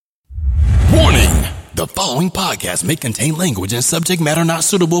The following podcast may contain language and subject matter not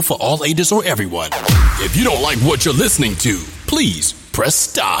suitable for all ages or everyone. If you don't like what you're listening to, please press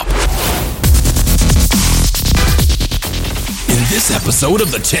stop. In this episode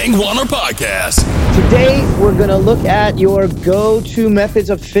of the Chang Warner Podcast. Today, we're going to look at your go-to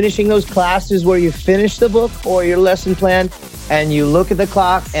methods of finishing those classes where you finish the book or your lesson plan and you look at the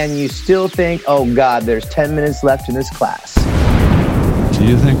clock and you still think, oh God, there's 10 minutes left in this class. Do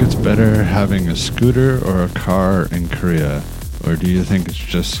you think it's better having a scooter or a car in Korea? Or do you think it's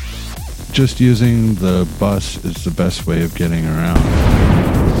just using the bus is the best way of getting around?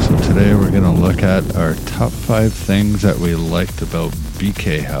 So today we're going to look at our top 5 things that we liked about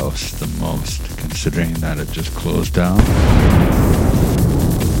BK House the most, considering that it just closed down.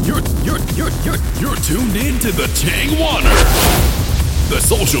 You're tuned in to the Chang Warner, the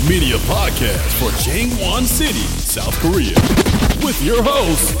social media podcast for Changwon City, South Korea, with your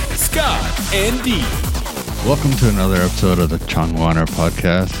hosts, Scott and Dee. Welcome to another episode of the Chang Warner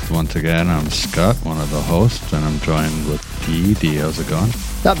Podcast. Once again, I'm Scott, one of the hosts, and I'm joined with Dee. Dee, how's it going?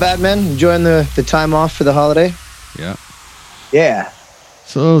 Not bad, man. Enjoying the time off for the holiday? Yeah. Yeah.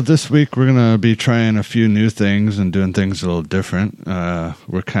 So this week we're going to be trying a few new things and doing things a little different.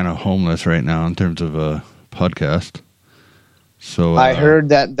 We're kind of homeless right now in terms of a podcast. So I heard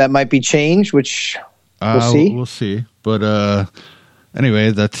that might be changed, which we'll see. We'll see. But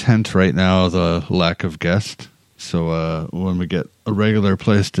anyway, that's hence right now the lack of guests. So when we get a regular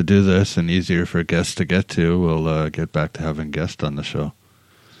place to do this and easier for guests to get to, we'll get back to having guests on the show.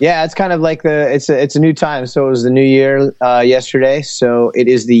 Yeah, it's kind of like it's a new time. So it was the new year yesterday. So it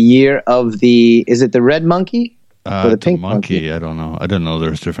is the year of is it the red monkey or the pink monkey? I don't know. I didn't know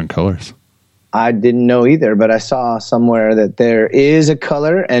there's different colors. I didn't know either, but I saw somewhere that there is a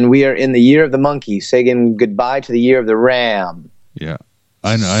color, and we are in the year of the monkey, saying goodbye to the year of the ram. Yeah,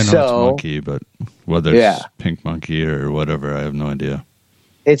 I know it's monkey, but whether it's pink monkey or whatever, I have no idea.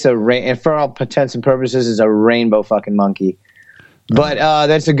 It's and for all intents and purposes, it's a rainbow fucking monkey. But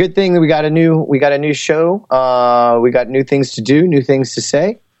that's a good thing that we got a new show. We got new things to do, new things to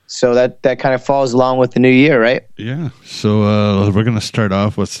say. So that kind of falls along with the new year, right? Yeah. So we're going to start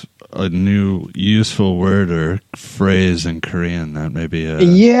off with a new useful word or phrase in Korean that maybe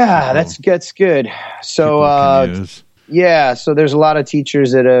that's good. So so there's a lot of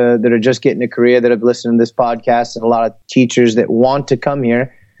teachers that are just getting to Korea that have listened to this podcast, and a lot of teachers that want to come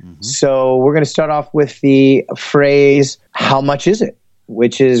here. Mm-hmm. So we're going to start off with the phrase, how much is it?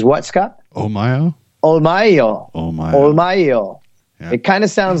 Which is what, Scott? Olmayo? Olmayo. Yeah. It kind of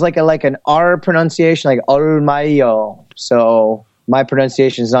sounds like an R pronunciation, like olmayo. So my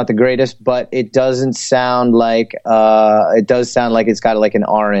pronunciation is not the greatest, but it doesn't sound like it does sound like it's got like an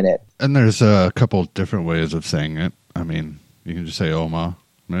R in it. And there's a couple different ways of saying it. I mean, you can just say Oma,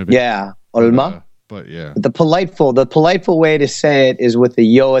 maybe. Yeah, Olma. But yeah, the politeful way to say it is with the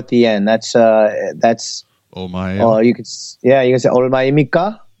yo at the end. That's Olmayo. You can say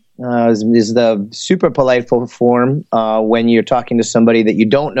Olmaimika. Is the super politeful form when you're talking to somebody that you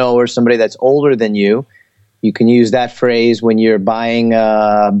don't know or somebody that's older than you. You can use that phrase when you're buying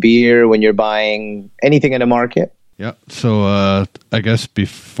beer, when you're buying anything in a market. Yeah. So I guess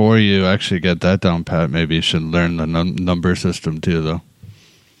before you actually get that down pat, maybe you should learn the number system too, though.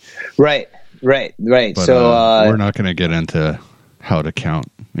 Right. But, so we're not going to get into how to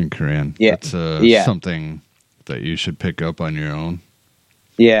count in Korean. Yeah. It's something that you should pick up on your own.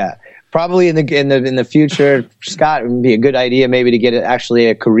 Yeah. Probably in the future, Scott, it would be a good idea maybe to get actually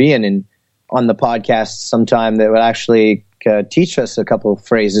a Korean on the podcast sometime that would actually teach us a couple of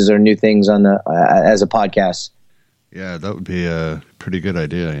phrases or new things on as a podcast. Yeah, that would be a pretty good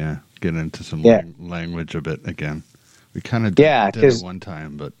idea. Yeah, get into some language a bit again. We kind of did it one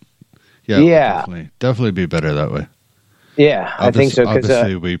time, but definitely be better that way. Yeah, I think so.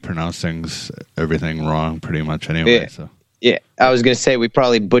 Obviously, we pronounce everything wrong pretty much anyway. Yeah. So yeah, I was going to say we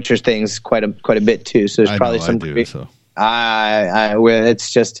probably butcher things quite a bit too. So there's probably some. It's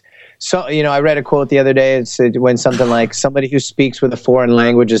just. So, I read a quote the other day. It said when something like somebody who speaks with a foreign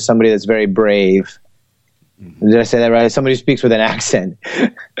language is somebody that's very brave. Mm-hmm. Did I say that right? Somebody who speaks with an accent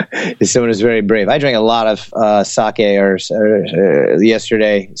is someone who's very brave. I drank a lot of sake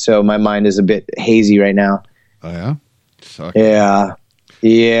yesterday, so my mind is a bit hazy right now. Oh, yeah? Sake. Yeah.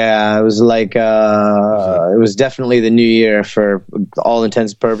 Yeah, it was like, it was definitely the new year for all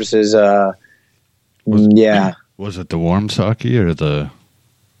intents and purposes. Was it the warm sake or the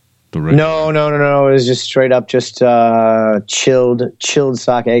regular? No. It was just straight up, just chilled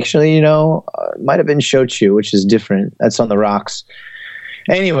sake. Actually, it might have been shochu, which is different. That's on the rocks.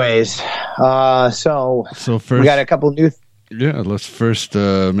 Anyways, so first, we got a couple new Yeah, let's first,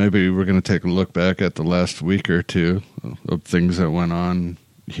 maybe we're going to take a look back at the last week or two of things that went on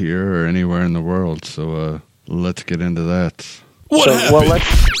here or anywhere in the world. So let's get into that. What happened?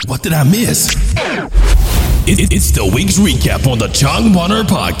 What did I miss? It's the week's recap on the Chang Warner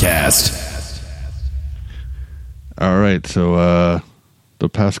podcast. All right, so the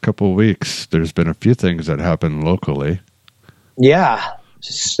past couple of weeks, there's been a few things that happened locally. Yeah,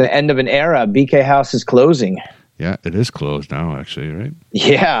 it's the end of an era. BK House is closing. Yeah, it is closed now, actually, right?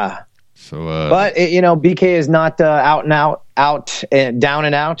 Yeah. So, but BK is not out and down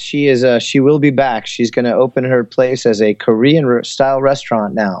and out. She is. She will be back. She's going to open her place as a Korean style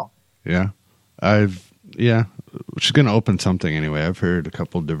restaurant now. Yeah, she's going to open something anyway. I've heard a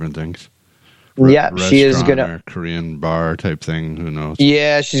couple different things. She is going to Korean bar type thing. Who knows?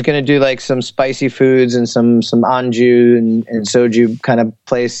 Yeah, she's going to do like some spicy foods and some anju and soju kind of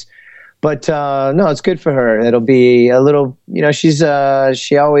place. But no, it's good for her. It'll be a little,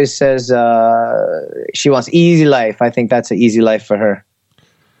 she always says she wants easy life. I think that's an easy life for her.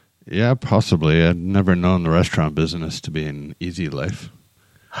 Yeah, possibly. I've never known the restaurant business to be an easy life.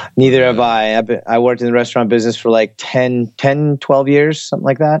 Neither have I. I worked in the restaurant business for like 10, 12 years, something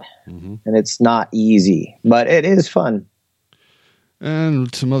like that. Mm-hmm. And it's not easy, but it is fun.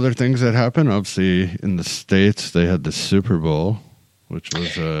 And some other things that happened. Obviously, in the States, they had the Super Bowl, which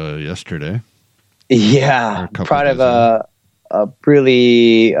was yesterday. Yeah, part of a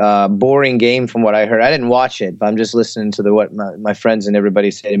really boring game from what I heard. I didn't watch it, but I'm just listening to what my friends and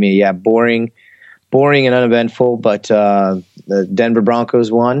everybody say to me. Yeah, boring and uneventful, but the Denver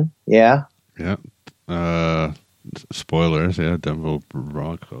Broncos won. Yeah. Yeah. Spoilers, yeah, Denver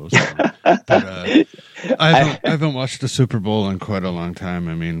Broncos. But, I haven't watched the Super Bowl in quite a long time.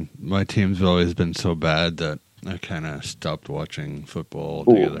 I mean, my team's always been so bad that I kind of stopped watching football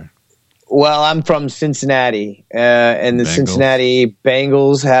altogether. Well, I'm from Cincinnati, and the Cincinnati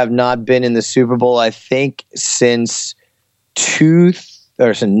Bengals have not been in the Super Bowl, I think, since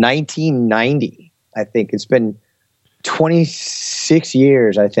 1990. I think it's been 26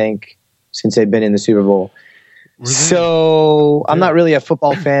 years, I think, since they've been in the Super Bowl. So I'm not really a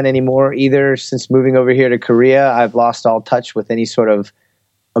football fan anymore either. Since moving over here to Korea, I've lost all touch with any sort of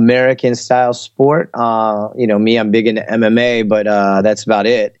American style sport. Me, I'm big into MMA, but that's about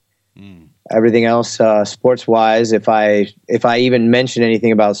it. Everything else, sports wise, if I even mention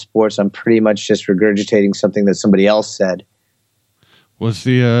anything about sports, I'm pretty much just regurgitating something that somebody else said. Was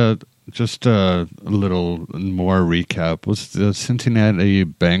the just a little more recap? Was the Cincinnati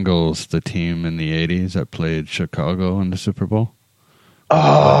Bengals the team in the 80s that played Chicago in the Super Bowl? When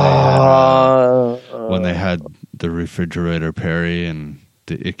they had the Refrigerator Perry and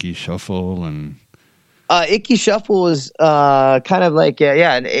the Icky Shuffle and Icky Shuffle was kind of like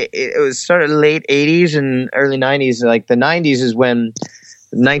it was sort of late 80s and early 90s. Like the 90s is when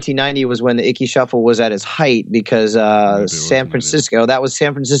 1990 was when the Icky Shuffle was at its height because San Francisco, that was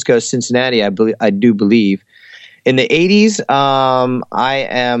San Francisco, Cincinnati, I do believe. In the 80s, I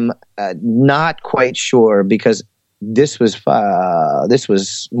am not quite sure because this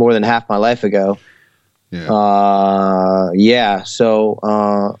was more than half my life ago. Yeah. So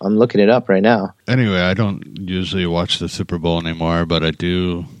I'm looking it up right now. Anyway, I don't usually watch the Super Bowl anymore, but I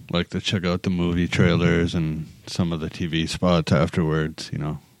do like to check out the movie trailers and some of the TV spots afterwards.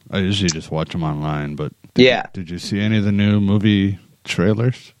 I usually just watch them online, but did you see any of the new movie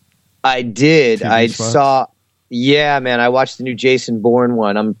trailers? I did. I saw. Yeah, man, I watched the new Jason Bourne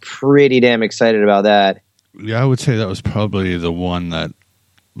one. I'm pretty damn excited about that. Yeah, I would say that was probably the one that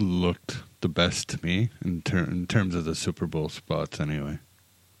looked the best to me in terms of the Super Bowl spots anyway.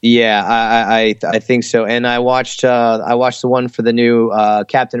 Yeah, I think so. And I watched the one for the new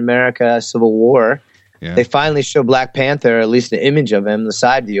Captain America Civil War. Yeah. They finally show Black Panther, at least an image of him, the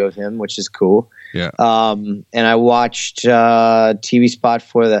side view of him, which is cool. Yeah. And I watched TV spot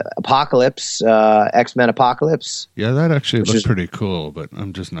for the Apocalypse, X-Men Apocalypse. Yeah, that actually looked pretty cool, but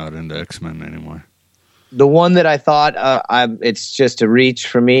I'm just not into X-Men anymore. The one that I thought it's just a reach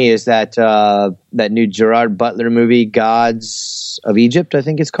for me is that new Gerard Butler movie, Gods of Egypt, I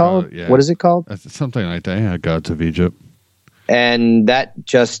think it's called. Yeah. What is it called? Something like that, yeah, Gods of Egypt. And that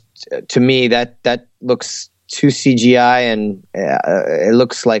just, to me, that looks too CGI, and it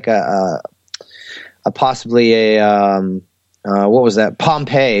looks like a possibly what was that?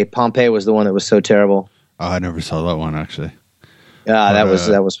 Pompeii. Pompeii was the one that was so terrible. Oh, I never saw that one, actually. Yeah, that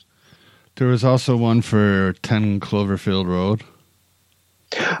was. There was also one for 10 Cloverfield Road.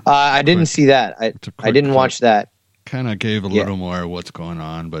 I didn't see that. I didn't watch that. Kind of gave a little more what's going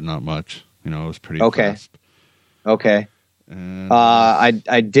on, but not much. It was pretty fast. Okay. And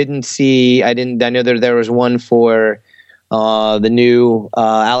I didn't see. I know there was one for The new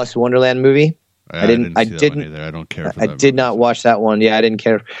Alice in Wonderland movie. I didn't see that one either. I don't care for that. I did not watch that one. Yeah, I didn't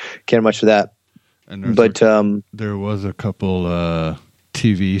care much for that. But there was a couple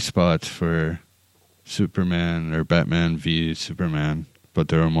TV spots for Superman or Batman v Superman, but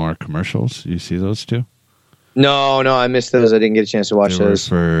there were more commercials. You see those too? No, I missed those. I didn't get a chance to watch those.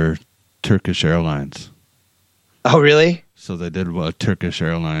 They were for Turkish Airlines. Oh, really? So they did a Turkish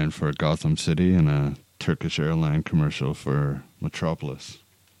airline for Gotham City and a Turkish airline commercial for Metropolis.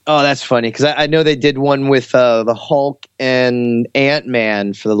 Oh, that's funny because I know they did one with the Hulk and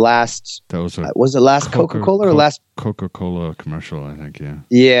Ant-Man for the last. That was was it last Coca-Cola or last Coca-Cola commercial? I think, yeah.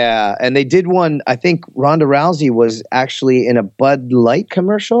 Yeah, and they did one. I think Ronda Rousey was actually in a Bud Light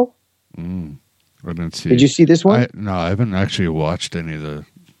commercial. I didn't see. Did you see this one? No, I haven't actually watched any of the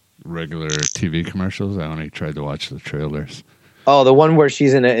regular TV commercials. I only tried to watch the trailers. Oh, the one where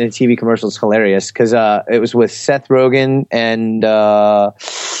she's in a TV commercial is hilarious because it was with Seth Rogen and I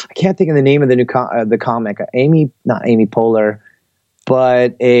can't think of the name of the new the comic. Not Amy Poehler,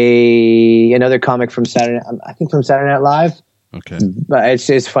 but another comic from Saturday Night Live. Okay, but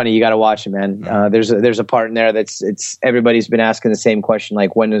it's funny. You got to watch it, man. There's a part in there that's everybody's been asking the same question,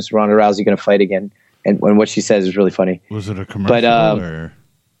 like when is Ronda Rousey going to fight again? And what she says is really funny. Was it a commercial or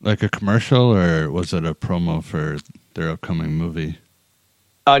like a commercial, or was it a promo for their upcoming movie?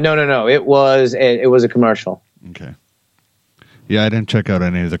 No. It was a commercial. Okay. Yeah, I didn't check out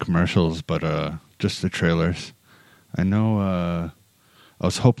any of the commercials, but just the trailers. I know I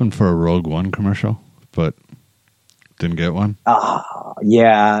was hoping for a Rogue One commercial, but didn't get one.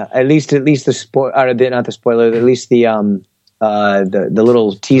 Yeah. At least the not the spoiler. At least the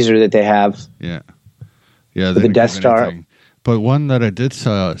little teaser that they have. Yeah. The Death Star. Anything. But one that I did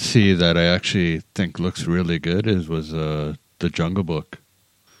see that I actually think looks really good was the Jungle Book.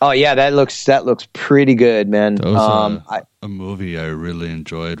 Oh yeah, that looks pretty good, man. That was a movie I really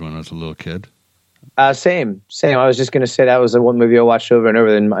enjoyed when I was a little kid. Same. I was just going to say that was the one movie I watched over and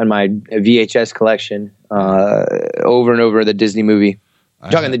over in my VHS collection, over and over. The Disney movie.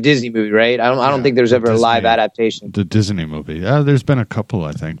 Talking the Disney movie, right? I don't think there's ever a live adaptation. The Disney movie. Yeah, there's been a couple,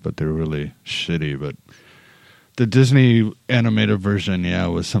 I think, but they're really shitty. But the Disney animated version,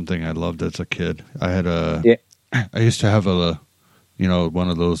 was something I loved as a kid. I used to have one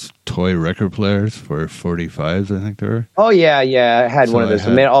of those toy record players for 45s, I think they were. Oh yeah, I had one of those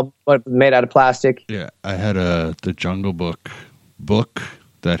made out of plastic. Yeah, I had the Jungle Book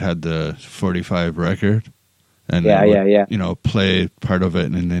that had the 45 record, and play part of it,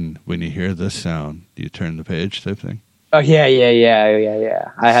 and then when you hear this sound, you turn the page type thing. Oh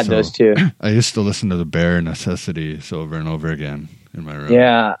yeah. I had those too. I used to listen to the Bare Necessities over and over again in my room.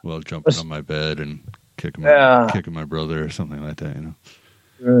 Yeah, while jumping on my bed and kicking my brother or something like that.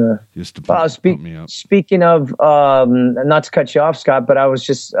 Used to pump me up. Speaking of, not to cut you off, Scott, but I was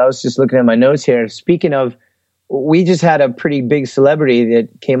just looking at my notes here. Speaking of, we just had a pretty big celebrity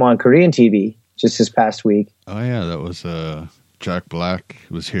that came on Korean TV just this past week. Oh yeah, that was Jack Black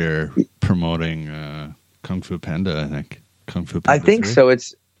was here promoting Kung Fu Panda, I think. Kung Fu Panda. I think 3? So.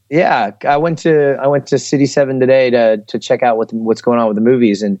 I went to City 7 today to check out what's going on with the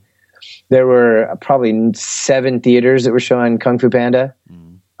movies, and there were probably 7 theaters that were showing Kung Fu Panda,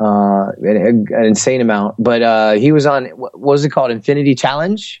 an insane amount. But he was on, what was it called? Infinity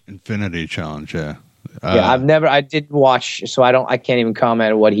Challenge? Infinity Challenge, yeah. I didn't watch, so I can't even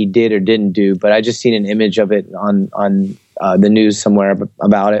comment on what he did or didn't do, but I just seen an image of it on the news somewhere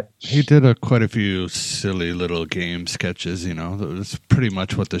about it. He did quite a few silly little game sketches, That's pretty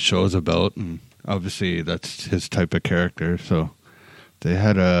much what the show's about, and obviously that's his type of character. So they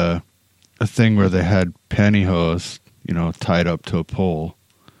had a thing where they had pantyhose, tied up to a pole.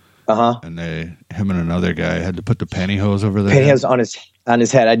 And him and another guy had to put the pantyhose over there. Pantyhose on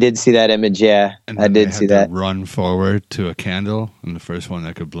his head. I did see that image, yeah. And I did see that. Run forward to a candle, and the first one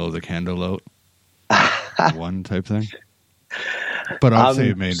that could blow the candle out. One type thing. But obviously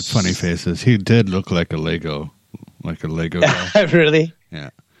he made funny faces. He did look like a Lego guy. Really?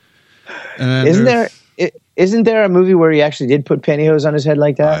 Yeah. And isn't there a movie where he actually did put pantyhose on his head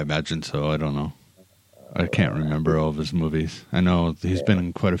like that? I imagine so. I don't know. I can't remember all of his movies. I know he's been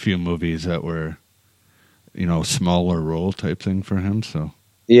in quite a few movies that were, smaller role type thing for him. So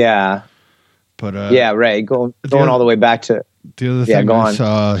yeah, but right. Going all the way back to the other thing I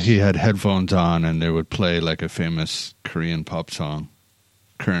saw, he had headphones on, and they would play like a famous Korean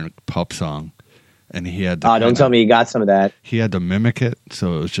current pop song, and he had. Don't tell me he got some of that. He had to mimic it,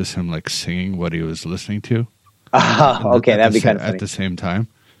 so it was just him like singing what he was listening to. Okay, that'd be kind of funny. At the same time.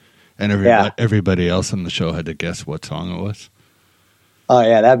 And everybody else on the show had to guess what song it was. Oh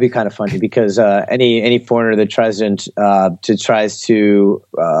yeah, that'd be kind of funny because any foreigner that tries to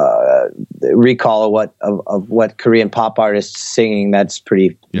recall what Korean pop artists singing, that's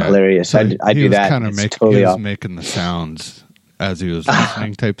pretty hilarious. So I do that. Kind of he was making the sounds as he was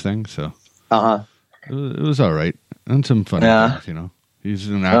listening, type thing. So it was all right, and some funny things. You know, he's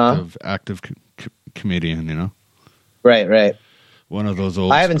an active comedian. You know, right. One of those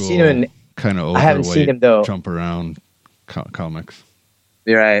old. I haven't seen him in kind of overweight, I haven't seen him though. Jump around comics.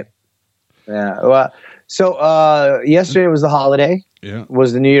 You're right. Yeah. Well, so yesterday was the holiday. Yeah.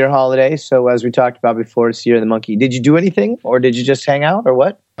 Was the New Year holiday. So as we talked about before, it's Year of the Monkey. Did you do anything, or did you just hang out, or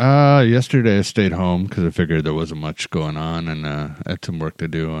what? Yesterday I stayed home because I figured there wasn't much going on, and I had some work to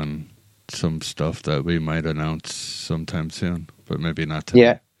do on some stuff that we might announce sometime soon, but maybe not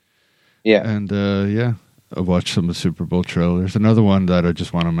today. Yeah. And I watched some of the Super Bowl trailers. Another one that I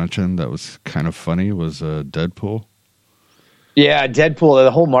just want to mention that was kind of funny was Deadpool. Yeah, Deadpool.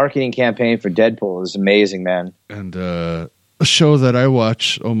 The whole marketing campaign for Deadpool is amazing, man. And a show that I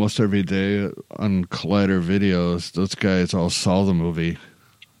watch almost every day on Collider Videos, those guys all saw the movie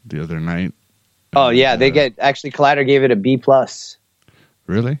the other night. Oh, yeah. Actually, Collider gave it a B+.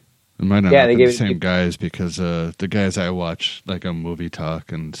 Really? It might not be the same guys because the guys I watch, like on Movie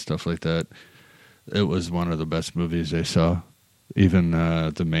Talk and stuff like that, it was one of the best movies they saw. Even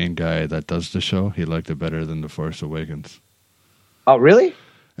the main guy that does the show, he liked it better than The Force Awakens. Oh, really?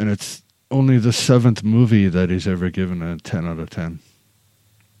 And it's only the 7th movie that he's ever given a 10 out of 10.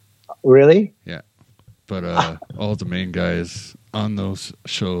 Really? Yeah. But all the main guys on those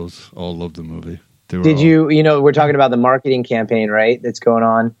shows all loved the movie. We're talking about the marketing campaign, right? That's going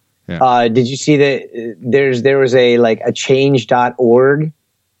on. Yeah. Did you see that there was a change.org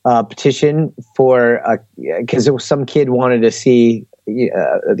petition for because some kid wanted to see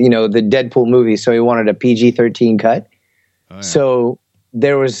the Deadpool movie, so he wanted a PG-13 cut. Oh, yeah. So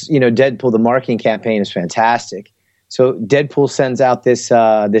there was Deadpool. The marketing campaign is fantastic. So Deadpool sends out this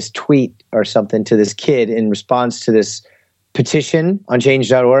tweet or something to this kid in response to this petition on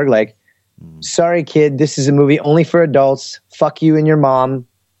change.org, like, sorry kid, this is a movie only for adults. Fuck you and your mom.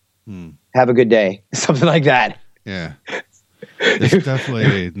 Have a good day. Something like that. Yeah. It's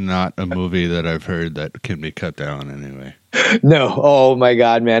definitely not a movie that I've heard that can be cut down anyway. No. Oh my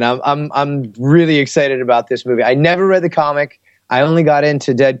God, man. I'm really excited about this movie. I never read the comic. I only got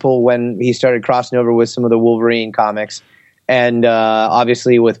into Deadpool when he started crossing over with some of the Wolverine comics. And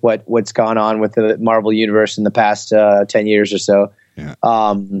obviously with what's gone on with the Marvel Universe in the past 10 years or so. Yeah.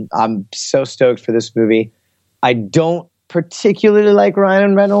 I'm so stoked for this movie. I don't particularly like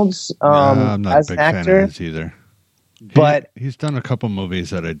Ryan Reynolds I'm not as a big an actor. fan of his either. But he's done a couple movies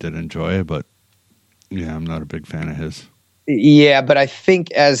that I did enjoy, but yeah, I'm not a big fan of his. Yeah, but I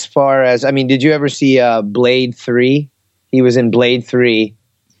think as far as, did you ever see Blade 3? He was in Blade 3,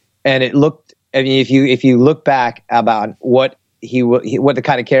 and it looked, if you look back about what the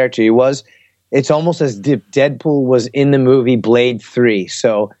kind of character he was, it's almost as if Deadpool was in the movie Blade 3.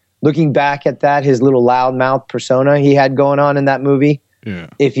 So looking back at that, his little loudmouth persona he had going on in that movie,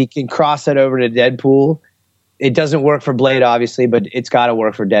 if he can cross that over to Deadpool, it doesn't work for Blade, obviously, but it's got to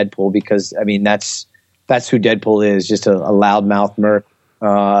work for Deadpool because that's who Deadpool is, just a loudmouth merc.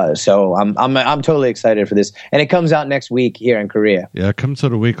 So I'm totally excited for this, and it comes out next week here in Korea. Yeah, it comes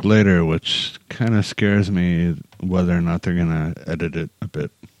out a week later, which kind of scares me whether or not they're gonna edit it a bit,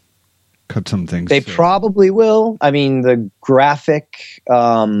 cut some things. They probably will. The graphic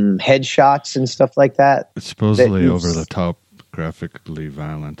headshots and stuff like that. It's supposedly over the top, graphically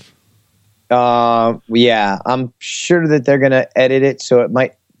violent. Yeah, I'm sure that they're going to edit it, so it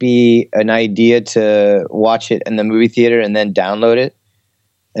might be an idea to watch it in the movie theater and then download it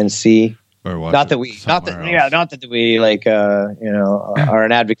and see. Or watch not that we are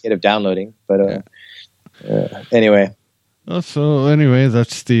an advocate of downloading, but anyway. So anyway,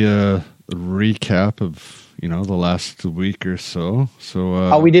 that's the recap of the last week or so.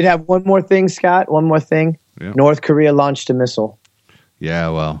 So we did have one more thing, Scott. One more thing. Yeah. North Korea launched a missile. Yeah,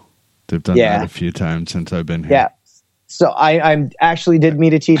 well. They've done that a few times since I've been here. Yeah. So I actually did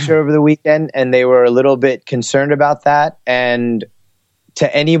meet a teacher over the weekend, and they were a little bit concerned about that. And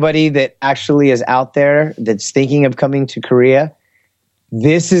to anybody that actually is out there that's thinking of coming to Korea,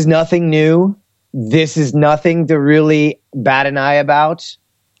 this is nothing new. This is nothing to really bat an eye about.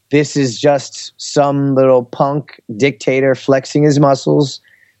 This is just some little punk dictator flexing his muscles,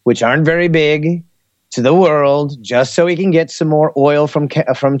 which aren't very big, to the world, just so he can get some more oil from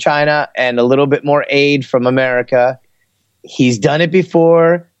China and a little bit more aid from America. He's done it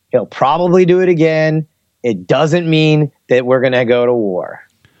before. He'll probably do it again. It doesn't mean that we're going to go to war.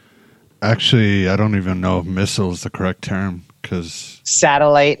 Actually, I don't even know if missile is the correct term. because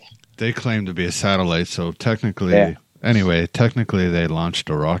satellite. They claim to be a satellite, so technically, technically they launched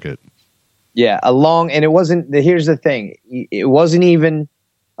a rocket. Yeah, and it wasn't. Here's the thing: it wasn't even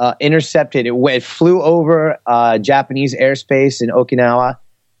intercepted. It flew over Japanese airspace in Okinawa,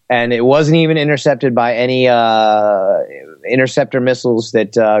 and it wasn't even intercepted by any interceptor missiles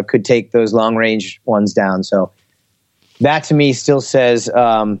that could take those long-range ones down. So that to me still says,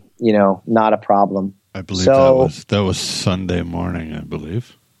 not a problem. I believe that was Sunday morning. I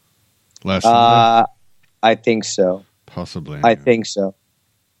believe last Sunday. I think so. Possibly. I think so.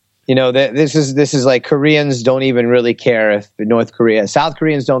 This is like Koreans don't even really care if South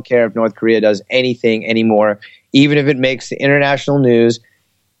Koreans don't care if North Korea does anything anymore, even if it makes the international news.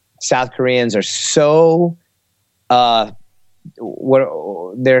 South Koreans are so they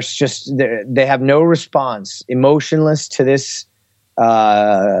have no response, emotionless to this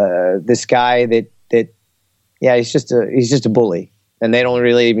guy that he's just a bully, and they don't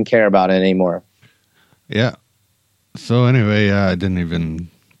really even care about it anymore. Yeah. So anyway, I didn't even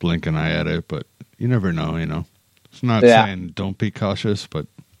blink an eye at it, but you never know, It's not saying don't be cautious, but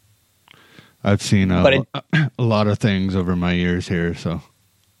I've seen a lot of things over my years here, so.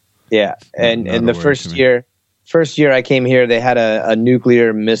 Yeah, and the first year I came here, they had a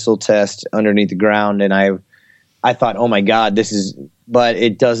nuclear missile test underneath the ground, and I thought, oh my God, but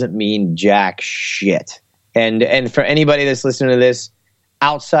it doesn't mean jack shit. And for anybody that's listening to this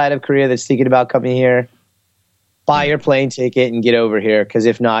outside of Korea that's thinking about coming here, buy your plane ticket and get over here, because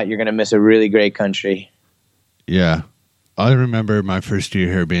if not, you're going to miss a really great country. Yeah. I remember my first year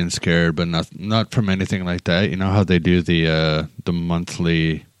here being scared, but not from anything like that. You know how they do the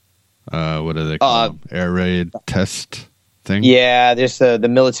monthly, what do they call them? Air raid test thing? Yeah, there's the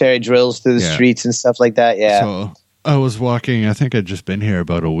military drills through the streets and stuff like that, yeah. So I was walking, I think I'd just been here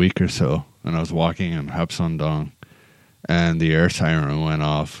about a week or so, and I was walking in Hapsondong, and the air siren went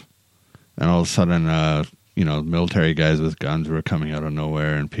off, and all of a sudden, military guys with guns were coming out of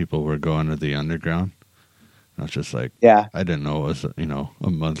nowhere, and people were going to the underground. And I was just like, I didn't know it was, a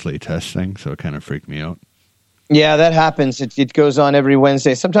monthly test thing, so it kind of freaked me out. Yeah, that happens. It goes on every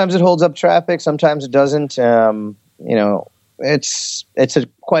Wednesday. Sometimes it holds up traffic, sometimes it doesn't. It's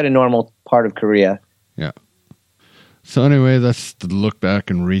quite a normal part of Korea. Yeah. So anyway, that's the look back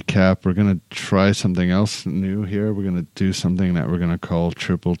and recap. We're going to try something else new here. We're going to do something that we're going to call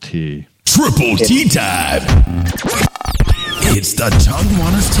Triple T. Triple T time. It's the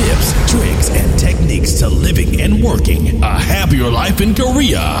Changwoners tips, tricks, and techniques to living and working a happier life in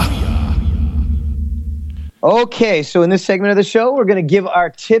Korea. Okay, so in this segment of the show, we're going to give our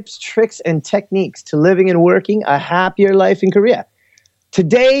tips, tricks, and techniques to living and working a happier life in Korea.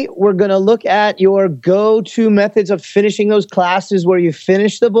 Today, we're going to look at your go-to methods of finishing those classes where you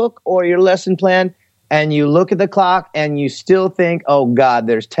finish the book or your lesson plan, and you look at the clock and you still think, oh, God,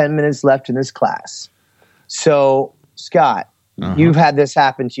 there's 10 minutes left in this class. So, Scott, you've had this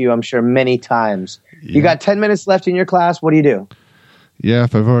happen to you, I'm sure, many times. Yeah. You got 10 minutes left in your class. What do you do? Yeah,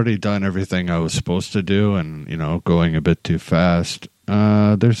 if I've already done everything I was supposed to do and, going a bit too fast,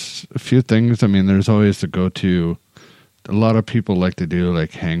 there's a few things. I mean, there's always the go-to. A lot of people like to do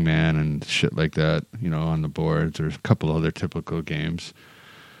like Hangman and shit like that, on the boards. There's a couple other typical games.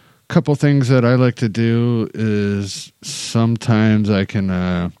 A couple things that I like to do is sometimes I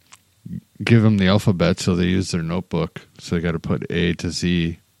can give them the alphabet so they use their notebook. So they got to put A to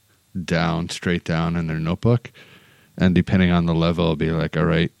Z straight down in their notebook. And depending on the level, it'll be like, all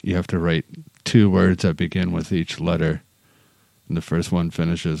right, you have to write 2 words that begin with each letter. And the first one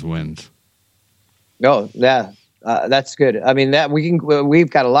finishes wins. Oh, yeah. That's good. I mean, we've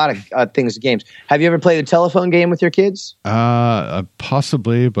got a lot of things, games. Have you ever played a telephone game with your kids?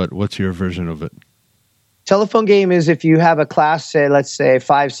 Possibly, but what's your version of it? Telephone game is if you have a class, say, let's say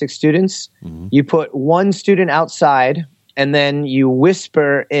 5-6 students, you put one student outside and then you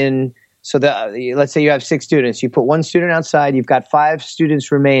whisper in. So let's say you have 6 students, you put one student outside, you've got 5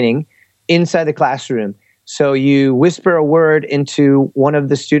 students remaining inside the classroom. So you whisper a word into one of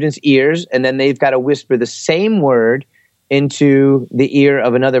the students' ears, and then they've got to whisper the same word into the ear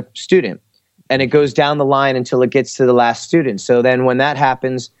of another student. And it goes down the line until it gets to the last student. So then when that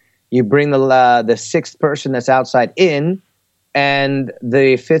happens, you bring the 6th person that's outside in, and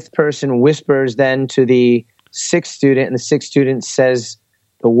the 5th person whispers then to the 6th student, and the 6th student says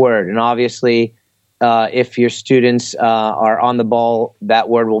the word. And obviously, if your students are on the ball, that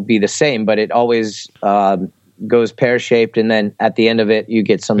word will be the same, but it always goes pear-shaped, and then at the end of it, you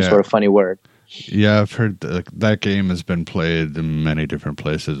get some sort of funny word. Yeah, I've heard that game has been played in many different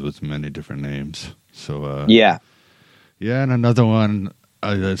places with many different names. So yeah, and another one,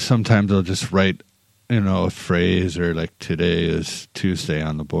 sometimes I'll just write a phrase, or like today is Tuesday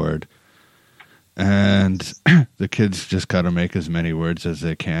on the board. And the kids just got to make as many words as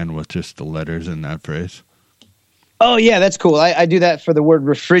they can with just the letters in that phrase. Oh, yeah, that's cool. I do that for the word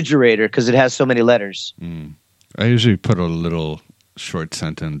refrigerator because it has so many letters. I usually put a little short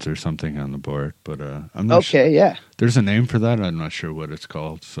sentence or something on the board, but I'm not sure. Okay, yeah. There's a name for that. I'm not sure what it's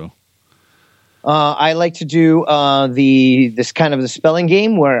called. So I like to do this kind of the spelling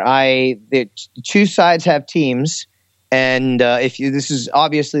game where the two sides have teams, and this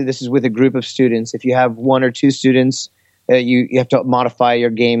is with a group of students. If you have one or two students, you have to modify your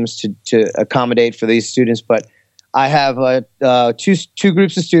games to accommodate for these students. But I have two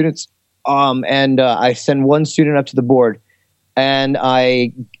groups of students, and I send one student up to the board, and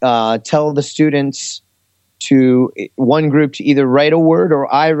I tell the students to one group to either write a word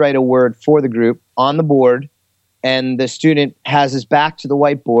or I write a word for the group on the board, and the student has his back to the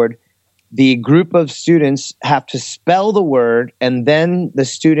whiteboard. The group of students have to spell the word, and then the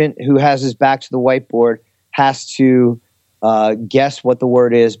student who has his back to the whiteboard has to guess what the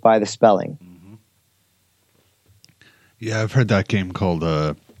word is by the spelling. Mm-hmm. Yeah, I've heard that game called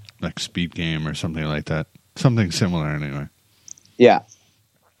like Speed Game or something like that. Something similar anyway. Yeah.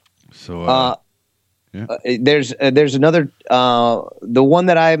 So yeah. There's another the one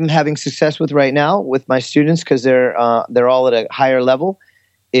that I'm having success with right now with my students, because they're all at a higher level,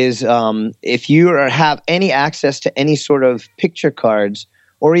 is if you have any access to any sort of picture cards,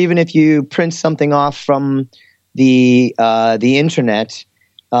 or even if you print something off from the internet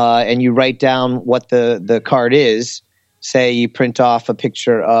and you write down what the card is. Say you print off a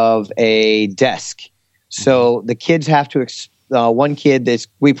picture of a desk, so the kids have to. One kid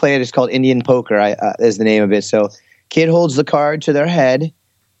we play it is called Indian Poker. Is the name of it. So, kid holds the card to their head,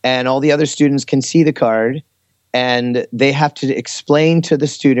 and all the other students can see the card, and they have to explain to the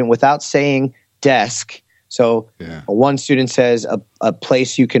student without saying desk. So, one student says a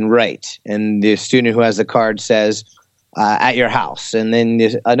place you can write, and the student who has the card says at your house, and then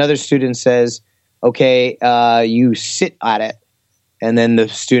another student says, okay, you sit at it, and then the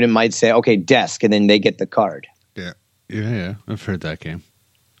student might say, okay, desk, and then they get the card. Yeah, I've heard that game.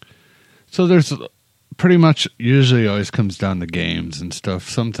 So there's pretty much usually always comes down to games and stuff.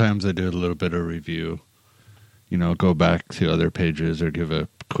 Sometimes I do a little bit of review, go back to other pages or give a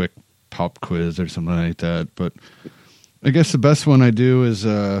quick pop quiz or something like that. But I guess the best one I do is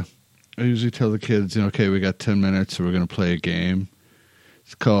I usually tell the kids, okay, we got 10 minutes, so we're going to play a game.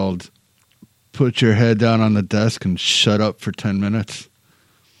 It's called Put Your Head Down on the Desk and Shut Up for 10 minutes.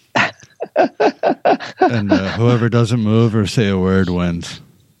 And whoever doesn't move or say a word wins.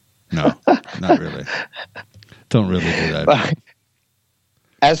 No, not really. Don't really do that.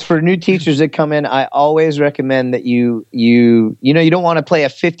 As for new teachers that come in, I always recommend that you don't want to play a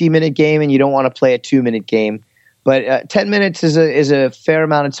 50-minute game and you don't want to play a 2-minute game, but 10 minutes is a fair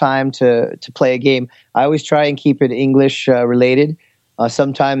amount of time to play a game. I always try and keep it English related.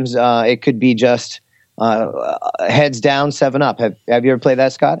 Sometimes it could be just heads down, 7 up. Have you ever played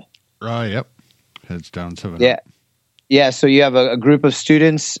that, Scott? Yep. Heads down, 7 up. Yeah. So you have a group of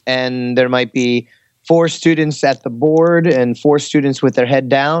students, and there might be 4 students at the board and 4 students with their head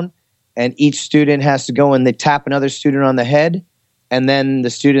down, and each student has to go and they tap another student on the head, and then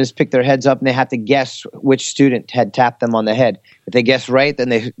the students pick their heads up and they have to guess which student had tapped them on the head. If they guess right,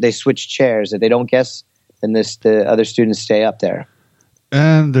 then they switch chairs. If they don't guess, then the other students stay up there.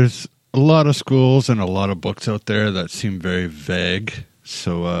 And there's a lot of schools and a lot of books out there that seem very vague.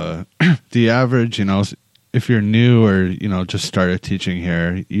 So the average, if you're new or, just started teaching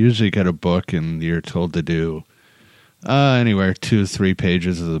here, you usually get a book and you're told to do anywhere 2-3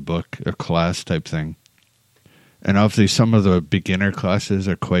 pages of the book, a class type thing. And obviously some of the beginner classes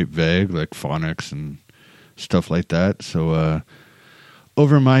are quite vague, like phonics and stuff like that. So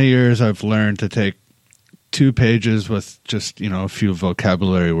over my years, I've learned to take 2 pages with just, a few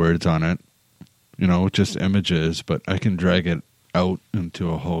vocabulary words on it, just images, but I can drag it out into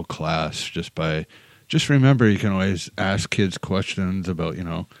a whole class just remember you can always ask kids questions about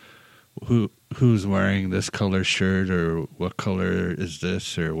who's wearing this color shirt, or what color is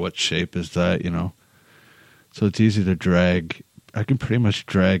this, or what shape is that, so it's easy to drag. I can pretty much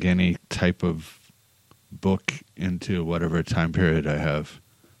drag any type of book into whatever time period I have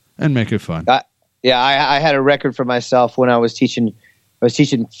and make it fun. I had a record for myself when I was teaching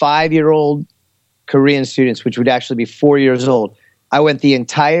 5-year-old Korean students, which would actually be 4 years old. I went the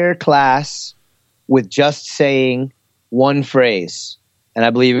entire class with just saying one phrase, and I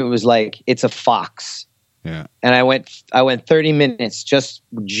believe it was like, "It's a fox." Yeah. And I went 30 minutes just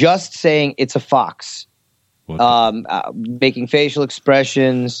saying "It's a fox." making facial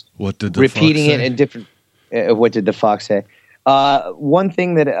expressions. What did the repeating fox it say? in different? What did the fox say? One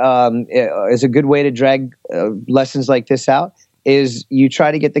thing that is a good way to drag lessons like this out is you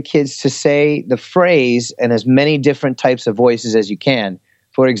try to get the kids to say the phrase in as many different types of voices as you can.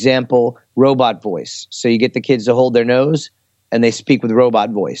 For example, robot voice. So you get the kids to hold their nose and they speak with robot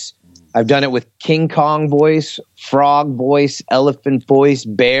voice. I've done it with King Kong voice, frog voice, elephant voice,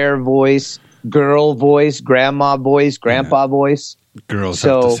 bear voice, girl voice, grandma voice, grandpa voice. Girls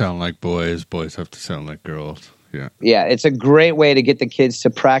have to sound like boys. Boys have to sound like girls. Yeah. Yeah, it's a great way to get the kids to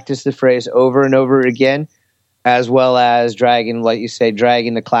practice the phrase over and over again, as well as dragging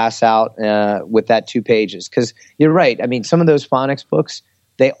the class out with that 2 pages. Because you're right. I mean, some of those phonics books,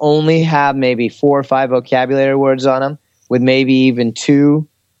 they only have maybe 4 or 5 vocabulary words on them with maybe even 2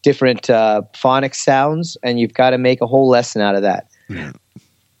 different phonics sounds, and you've got to make a whole lesson out of that. Yeah.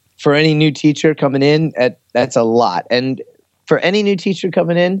 For any new teacher coming in, that's a lot. And for any new teacher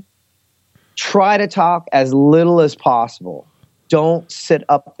coming in, try to talk as little as possible. Don't sit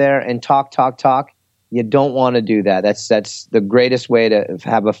up there and talk. You don't want to do that. That's the greatest way to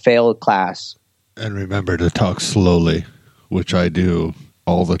have a failed class. And remember to talk slowly, which I do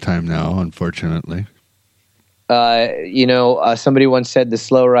all the time now, unfortunately. Somebody once said, the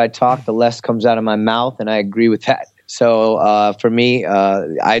slower I talk, the less comes out of my mouth, and I agree with that. So for me,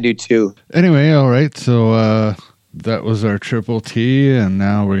 I do too. Anyway, all right. So that was our Triple T, and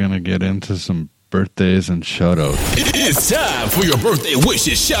now we're going to get into some birthdays and shout-outs. It's time for your birthday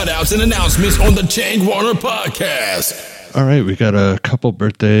wishes, shout-outs, and announcements on the Chang Warner Podcast. All right, we got a couple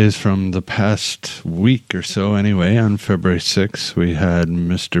birthdays from the past week or so anyway. On February 6th, we had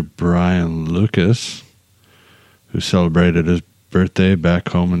Mr. Brian Lucas, who celebrated his birthday back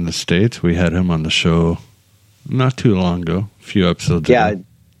home in the States. We had him on the show not too long ago, a few episodes ago.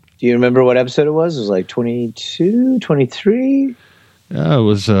 Do you remember what episode it was? It was like 22, 23? Yeah, it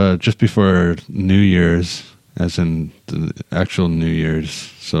was just before New Year's, as in the actual New Year's.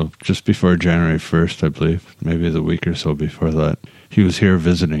 So just before January 1st, I believe. Maybe the week or so before that. He was here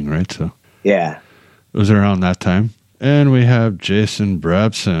visiting, right? So yeah. It was around that time. And we have Jason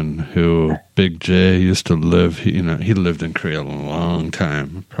Brabson, who Big J used to live. He lived in Korea a long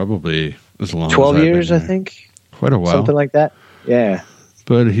time, probably as long 12 as years, I think. Quite a while, something like that. Yeah,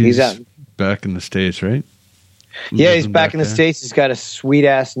 but he's back in the States, right? Yeah, he's back in the States. He's got a sweet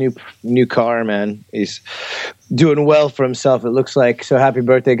ass new car, man. He's doing well for himself, it looks like. So happy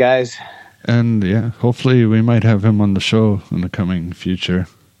birthday, guys! And yeah, hopefully we might have him on the show in the coming future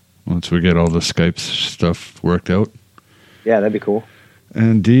once we get all the Skype stuff worked out. Yeah, that'd be cool.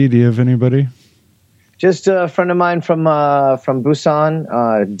 And Dee, do you have anybody? Just a friend of mine from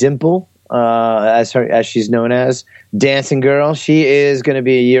Busan, Dimple, as she's known as, Dancing Girl. She is going to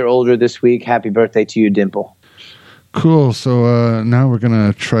be a year older this week. Happy birthday to you, Dimple. Cool. So now we're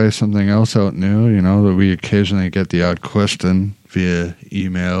going to try something else out new, that we occasionally get the odd question via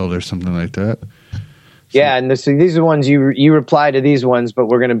email or something like that. Yeah, and these are the ones you reply to these ones, but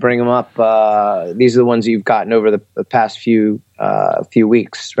we're going to bring them up. These are the ones you've gotten over the past few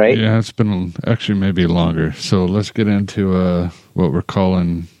weeks, right? Yeah, it's been actually maybe longer. So let's get into what we're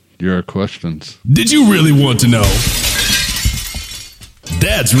calling your questions. Did you really want to know?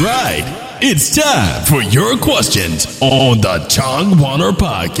 That's right. It's time for your questions on the Chang Warner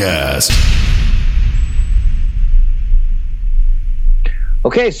Podcast.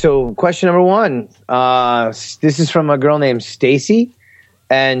 Okay, so question number 1. This is from a girl named Stacy,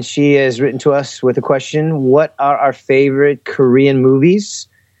 and she has written to us with a question: what are our favorite Korean movies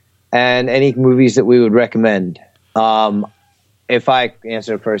and any movies that we would recommend? If I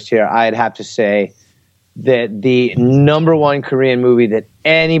answer first here, I'd have to say that the number 1 Korean movie that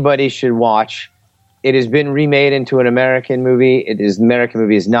anybody should watch, it has been remade into an American movie. The American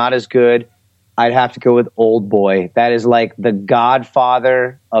movie is not as good. I'd have to go with Old Boy. That is like the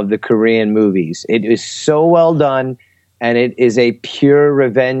godfather of the Korean movies. It is so well done, and it is a pure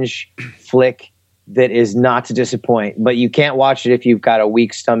revenge flick that is not to disappoint. But you can't watch it if you've got a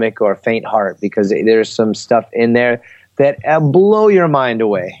weak stomach or a faint heart, because there's some stuff in there that blow your mind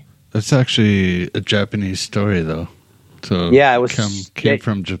away. That's actually a Japanese story, though. So yeah, it came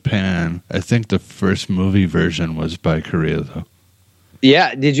from Japan. I think the first movie version was by Korea, though.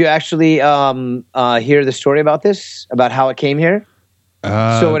 Yeah, did you actually hear the story about this? About how it came here?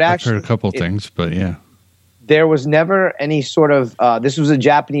 So I've heard a couple things, but yeah. There was never any sort of... this was a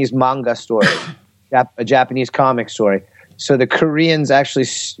Japanese manga story, a Japanese comic story. So the Koreans actually,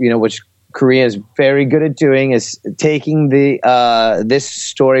 which Korea is very good at doing, is taking this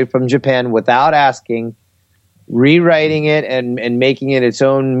story from Japan without asking, rewriting it and making it its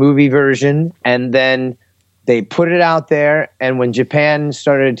own movie version, and then They put it out there, and when Japan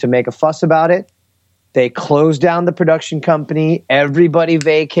started to make a fuss about it, they closed down the production company. Everybody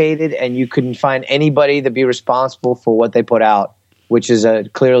vacated, and you couldn't find anybody to be responsible for what they put out, which is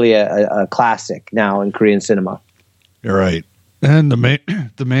clearly a classic now in Korean cinema. You're right. And the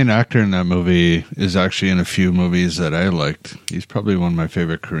main actor in that movie is actually in a few movies that I liked. He's probably one of my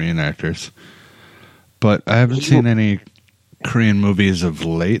favorite Korean actors. But I haven't seen any Korean movies of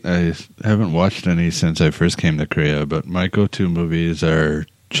late. I haven't watched any since I first came to Korea, but my go-to movies are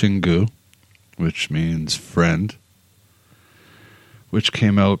Chingu, which means friend, which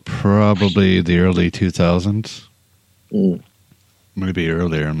came out probably the early 2000s. Maybe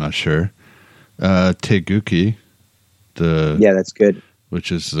earlier, I'm not sure. Taeguki, that's good.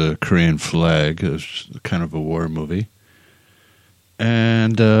 Which is the Korean flag. It's kind of a war movie.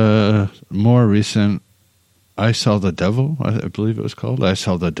 And more recent, I Saw the Devil, I believe it was called. I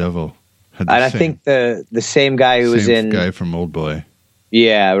Saw the Devil. I think the same guy who was in... guy from Old Boy.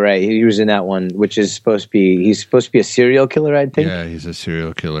 Yeah, right. He was in that one, which is supposed to be... He's supposed to be a serial killer, I think. Yeah, he's a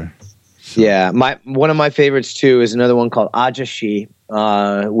serial killer. So. Yeah, one of my favorites, too, is another one called Ajashi,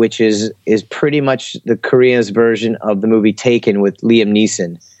 which is pretty much the Korean's version of the movie Taken with Liam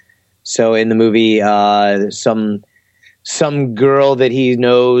Neeson. So in the movie, some girl that he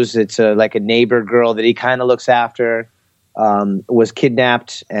knows, it's like a neighbor girl that he kind of looks after, was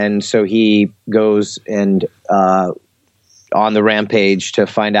kidnapped, and so he goes and on the rampage to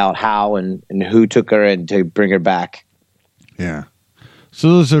find out how and who took her and to bring her back. Yeah. So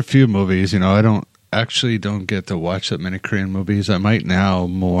those are a few movies. I don't get to watch that many Korean movies. I might now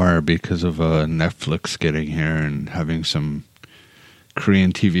more because of Netflix getting here and having some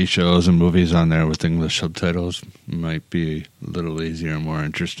Korean TV shows and movies on there with English subtitles. Might be a little easier and more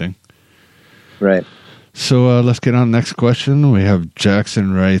interesting. Right. So let's get on to the next question. We have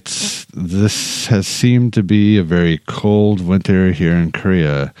Jackson writes, this has seemed to be a very cold winter here in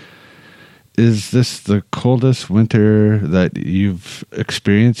Korea. Is this the coldest winter that you've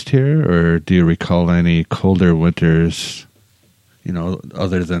experienced here, or do you recall any colder winters,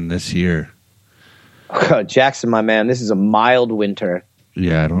 other than this year? Oh, Jackson, my man, this is a mild winter.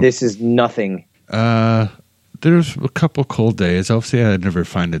 Yeah, this is nothing. There's a couple cold days. Obviously, I never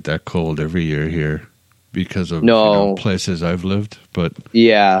find it that cold every year here because of places I've lived. But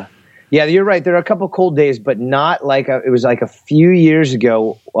yeah, you're right. There are a couple cold days, but not like it was like a few years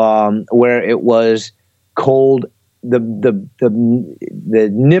ago where it was cold, the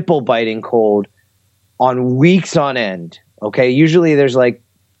nipple biting cold on weeks on end. Okay, usually there's like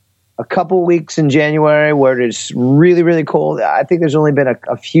a couple weeks in January where it's really, really cold. I think there's only been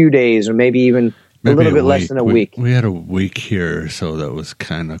a few days, or maybe even a little bit less than a week. We had a week here, so that was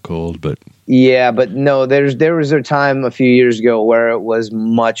kind of cold, but yeah, but no, there was a time a few years ago where it was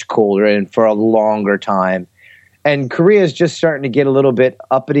much colder and for a longer time. And Korea is just starting to get a little bit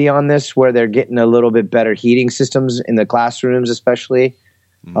uppity on this, where they're getting a little bit better heating systems in the classrooms, especially.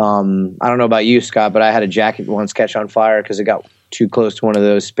 I don't know about you, Scott, but I had a jacket once catch on fire because it got too close to one of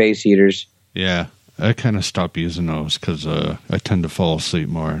those space heaters. Yeah, I kind of stopped using those because I tend to fall asleep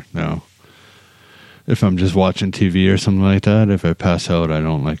more now. If I'm just watching TV or something like that, if I pass out, I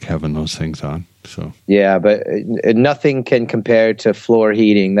don't like having those things on. So yeah, but nothing can compare to floor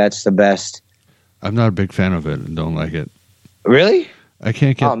heating. That's the best. I'm not a big fan of it and don't like it. Really? I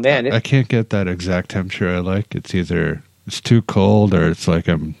can't get. I can't get that exact temperature I like. It's either it's too cold or it's like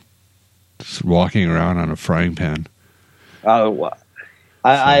I'm just walking around on a frying pan. Oh,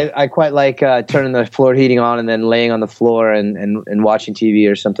 I quite like turning the floor heating on and then laying on the floor and watching TV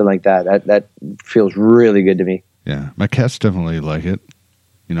or something like that. That feels really good to me. Yeah, my cats definitely like it.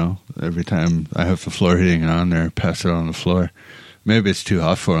 Every time I have the floor heating on, they're passed out on the floor. Maybe it's too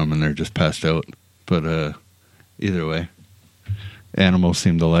hot for them and they're just passed out. But either way, animals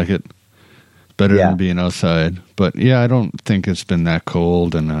seem to like it. Better than being outside. But yeah, I don't think it's been that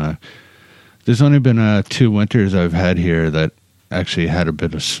cold. And there's only been 2 winters I've had here that actually had a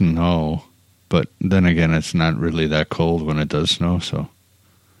bit of snow. But then again, it's not really that cold when it does snow. So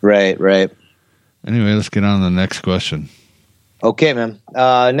Right. Anyway, let's get on to the next question. Okay, man.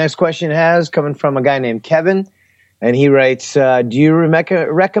 Next question coming from a guy named Kevin. And he writes, do you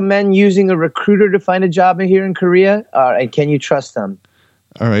recommend using a recruiter to find a job here in Korea? And can you trust them?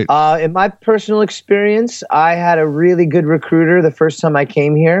 All right. In my personal experience, I had a really good recruiter the first time I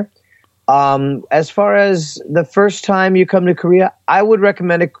came here. As far as the first time you come to Korea, I would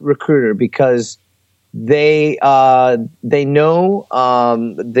recommend a recruiter because they know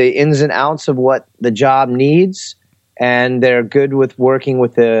the ins and outs of what the job needs, and they're good with working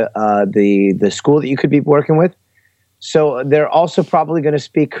with the school that you could be working with. So they're also probably going to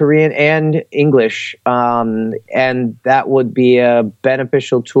speak Korean and English, and that would be a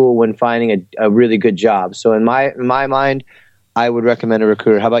beneficial tool when finding a really good job. So in my mind, I would recommend a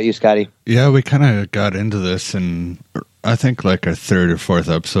recruiter. How about you, Scotty? Yeah, we kind of got into this, and I think like our third or fourth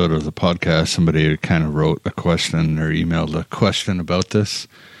episode of the podcast, somebody kind of wrote a question or emailed a question about this.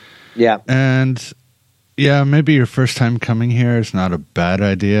 Yeah. And yeah, maybe your first time coming here is not a bad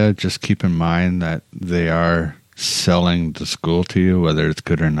idea. Just keep in mind that they are selling the school to you, whether it's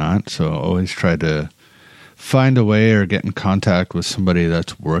good or not. So always try to find a way or get in contact with somebody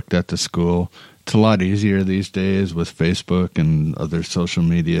that's worked at the school. It's a lot easier these days with Facebook and other social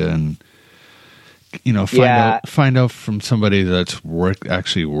media, and find out from somebody that's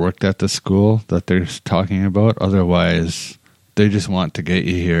actually worked at the school that they're talking about. Otherwise, they just want to get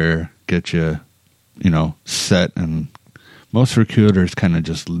you here, get you, set, and most recruiters kind of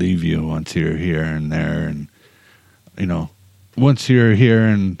just leave you once you're here and there, and once you're here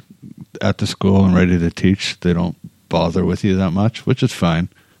and at the school and ready to teach, they don't bother with you that much, which is fine.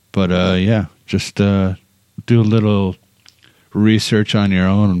 But just do a little research on your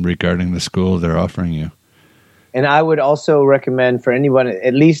own regarding the school they're offering you. And I would also recommend for anyone,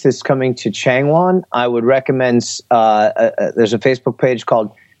 at least that's coming to Changwon, I would recommend there's a Facebook page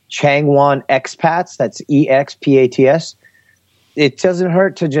called Changwon Expats. That's EXPATS. It doesn't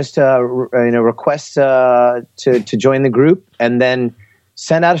hurt to just request to join the group, and then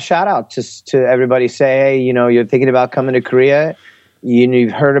send out a shout out to everybody. Say, hey, you're thinking about coming to Korea.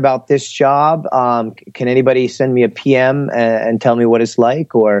 You've heard about this job. Can anybody send me a PM and tell me what it's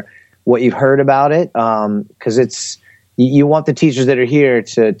like or what you've heard about it? Because you want the teachers that are here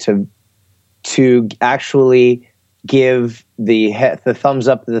to actually give the thumbs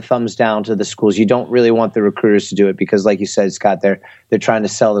up, the thumbs down to the schools. You don't really want the recruiters to do it because, like you said, Scott, they're trying to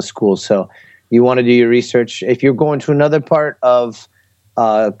sell the school. So you want to do your research. If you're going to another part of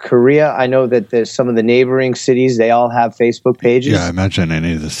Korea, I know that there's some of the neighboring cities, they all have Facebook pages. Yeah, I imagine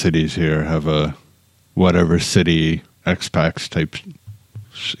any of the cities here have a whatever city expats type,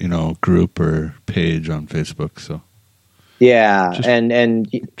 group or page on Facebook. So yeah,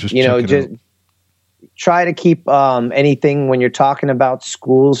 just try to keep anything when you're talking about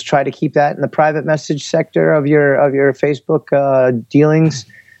schools. Try to keep that in the private message sector of your Facebook dealings.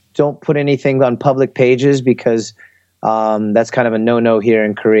 Don't put anything on public pages because that's kind of a no-no here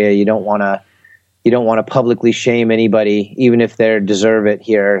in Korea. You don't want to publicly shame anybody, even if they deserve it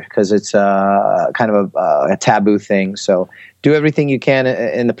here, because it's kind of a taboo thing. So do everything you can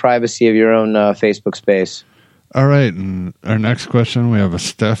in the privacy of your own Facebook space. All right. And our next question, we have a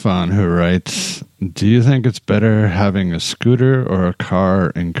Stefan who writes, do you think it's better having a scooter or a car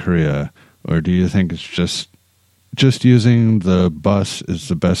in Korea? Or do you think it's just using the bus is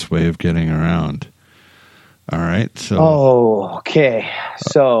the best way of getting around? All right. So. Oh, okay.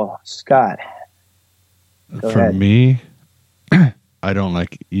 So, Scott. For ahead. Me, I don't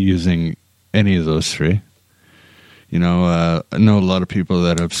like using any of those three. I know a lot of people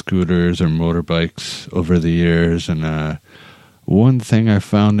that have scooters or motorbikes over the years, and one thing I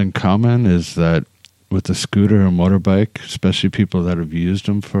found in common is that with a scooter or motorbike, especially people that have used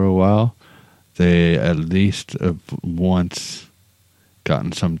them for a while, they at least have once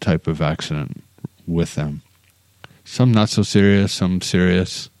gotten some type of accident with them. Some not so serious, some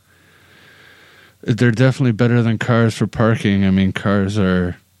serious. They're definitely better than cars for parking. I mean, cars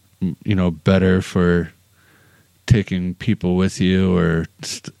are, better for taking people with you or,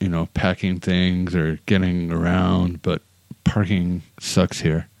 packing things or getting around. But parking sucks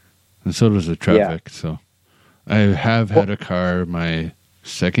here. And so does the traffic. Yeah. So I have had a car my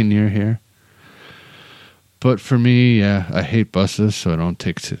second year here. But for me, I hate buses, so I don't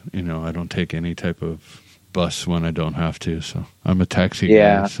take any type of bus when I don't have to. So I'm a taxi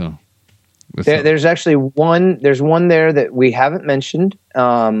guy. So there's actually one there that we haven't mentioned,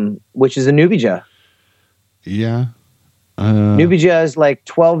 which is a Nubija. Yeah. Nubija is like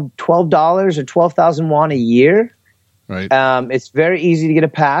 $12 or 12,000 won a year. Right. It's very easy to get a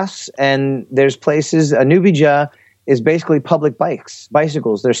pass, and there's places. A Nubija is basically public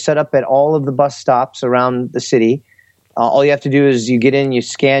bicycles. They're set up at all of the bus stops around the city. All you have to do is you get in, you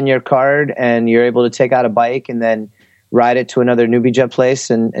scan your card, and you're able to take out a bike and then ride it to another Nubija place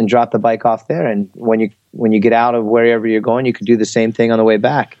and drop the bike off there. And when you get out of wherever you're going, you could do the same thing on the way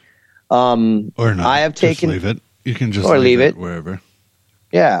back. Or not. I have taken. Just leave it. You can just leave it wherever.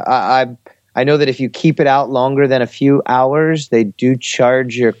 Yeah, I know that if you keep it out longer than a few hours, they do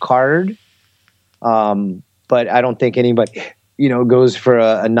charge your card. But I don't think anybody, goes for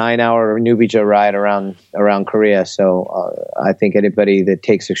a 9-hour Nubija ride around Korea. So I think anybody that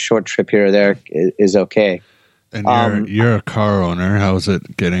takes a short trip here or there is okay. And you're a car owner. How's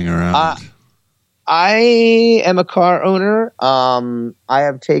it getting around? I am a car owner. I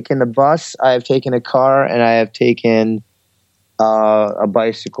have taken the bus, I have taken a car, and I have taken a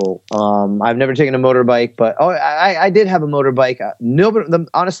bicycle. I've never taken a motorbike, but I did have a motorbike.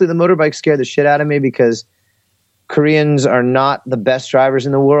 Honestly, the motorbike scared the shit out of me because Koreans are not the best drivers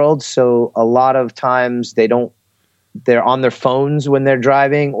in the world. So a lot of times they're on their phones when they're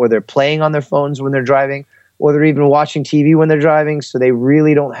driving, or they're playing on their phones when they're driving, or they're even watching TV when they're driving. So they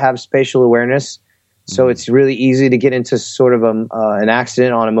really don't have spatial awareness. So it's really easy to get into sort of an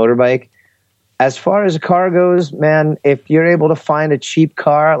accident on a motorbike. As far as a car goes, man, if you're able to find a cheap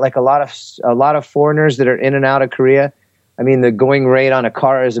car, like a lot of foreigners that are in and out of Korea, I mean, the going rate on a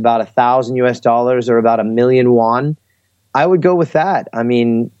car is about $1,000 or about 1,000,000 won. I would go with that. I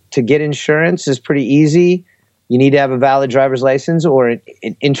mean, to get insurance is pretty easy. You need to have a valid driver's license or an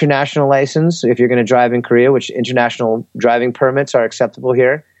international license if you're going to drive in Korea, which international driving permits are acceptable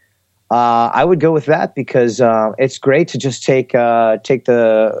here. I would go with that because it's great to just take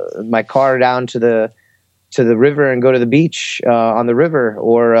my car down to the river and go to the beach on the river,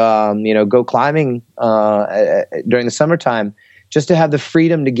 or go climbing during the summertime. Just to have the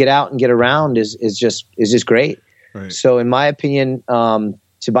freedom to get out and get around is just great. Right. So, in my opinion,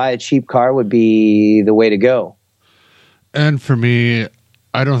 to buy a cheap car would be the way to go. And for me,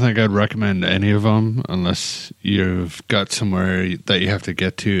 I don't think I'd recommend any of them unless you've got somewhere that you have to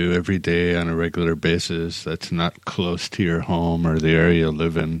get to every day on a regular basis that's not close to your home or the area you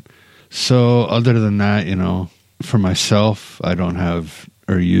live in. So other than that, for myself, I don't have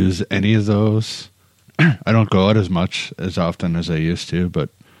or use any of those. I don't go out as often as I used to, but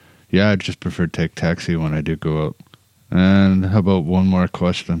yeah, I just prefer to take taxi when I do go out. And how about one more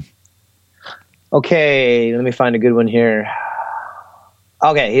question? Okay, let me find a good one here.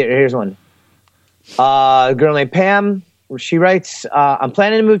 Okay, here's one. A girl named Pam, she writes, I'm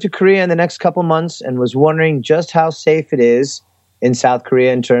planning to move to Korea in the next couple months and was wondering just how safe it is in South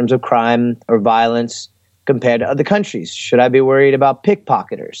Korea in terms of crime or violence compared to other countries. Should I be worried about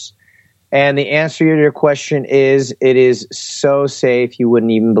pickpocketers? And the answer to your question is, it is so safe you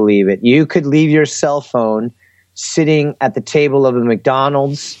wouldn't even believe it. You could leave your cell phone sitting at the table of a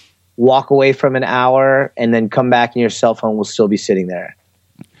McDonald's, walk away from an hour, and then come back and your cell phone will still be sitting there.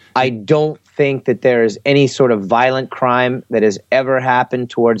 I don't think that there is any sort of violent crime that has ever happened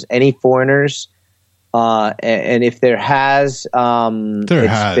towards any foreigners. And if there has,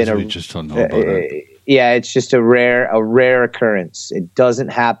 we just don't know about it. Yeah, it's just a rare occurrence. It doesn't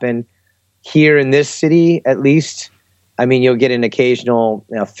happen here in this city, at least. I mean, you'll get an occasional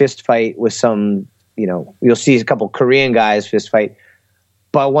fist fight with some, you'll see a couple Korean guys fist fight.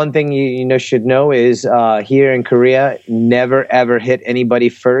 But one thing you should know is here in Korea, never ever hit anybody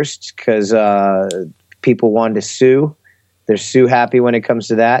first because people want to sue. They're sue happy when it comes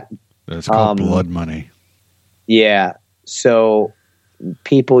to that. That's called blood money. Yeah. So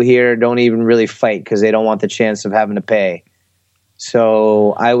people here don't even really fight because they don't want the chance of having to pay.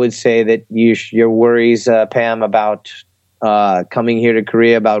 So I would say that your worries, Pam, about coming here to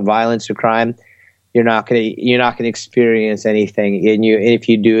Korea about violence or crime, you're not gonna experience anything. And if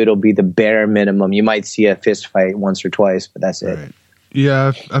you do, it'll be the bare minimum. You might see a fist fight once or twice, but that's it. Right.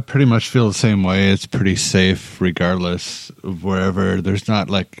 Yeah, I pretty much feel the same way. It's pretty safe regardless of wherever. There's not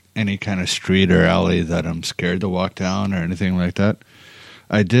like any kind of street or alley that I'm scared to walk down or anything like that.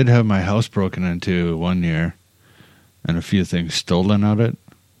 I did have my house broken into one year and a few things stolen out of it,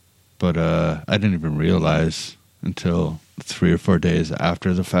 but I didn't even realize until 3 or 4 days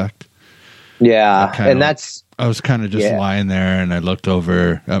after the fact. Yeah, I was kind of just lying there, and I looked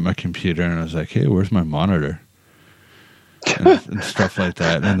over at my computer, and I was like, "Hey, where's my monitor?" and stuff like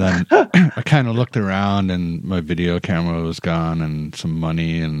that. And then I kind of looked around, and my video camera was gone, and some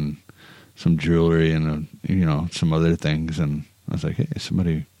money, and some jewelry, and some other things. And I was like, "Hey,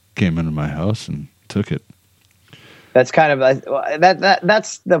 somebody came into my house and took it." That's kind of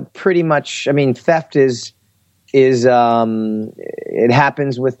that's the pretty much. I mean, theft is it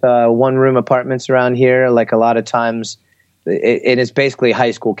happens with one-room apartments around here. Like a lot of times, it is basically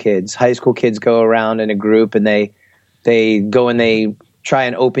high school kids. High school kids go around in a group and they go and they try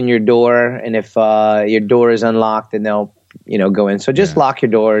and open your door. And if your door is unlocked, then they'll go in. So just lock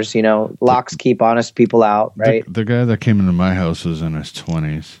your doors. Locks keep honest people out, right? The guy that came into my house was in his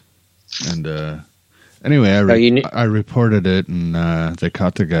 20s, and anyway, I reported it, and they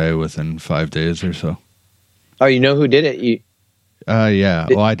caught the guy within 5 days or so. Oh, you know who did it? Yeah.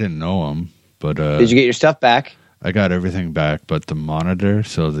 Well, I didn't know him, but did you get your stuff back? I got everything back, but the monitor.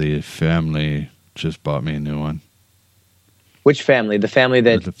 So the family just bought me a new one. Which family? The family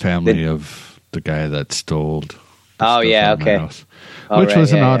of the guy that stole. Oh yeah, okay. Which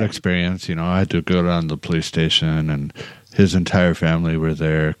was an odd experience. You know, I had to go down to the police station, and his entire family were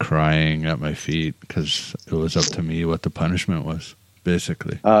there crying at my feet because it was up to me what the punishment was,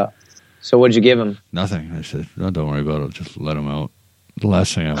 basically. So what'd you give him? Nothing. I said, no, don't worry about it. Just let him out. The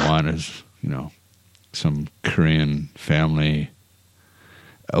last thing I want is, you know, some Korean family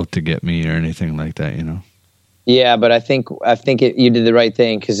out to get me or anything like that, you know? Yeah, but I think you did the right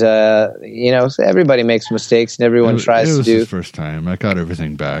thing because, you know, everybody makes mistakes and everyone tries to do. It was the first time. I got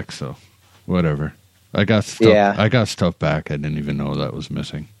everything back, so whatever. I got stuff back I didn't even know that was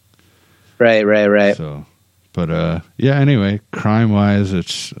missing. Right. So, but yeah, anyway,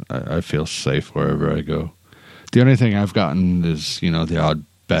 crime-wise, I feel safe wherever I go. The only thing I've gotten is, you know, the odd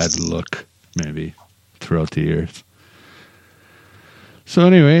bad look, maybe, throughout the years. So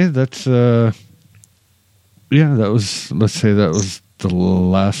anyway, that's... Yeah, let's say that was the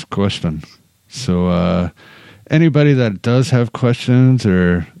last question. So anybody that does have questions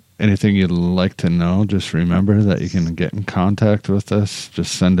or anything you'd like to know, just remember that you can get in contact with us.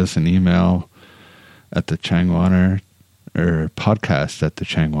 Just send us an email at the Changwaner or podcast at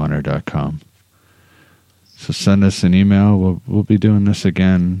thechangwaner.com. So send us an email. We'll be doing this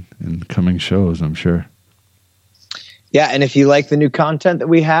again in coming shows, I'm sure. Yeah, and if you like the new content that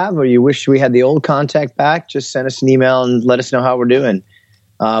we have or you wish we had the old content back, just send us an email and let us know how we're doing.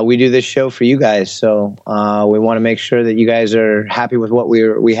 We do this show for you guys, so we want to make sure that you guys are happy with what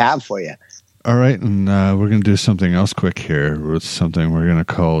we have for you. All right, and we're going to do something else quick here with something we're going to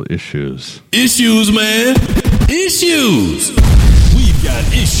call issues. Issues, man. Issues. We've got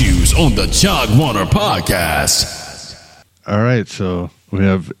issues on the Changwaner podcast. All right, so we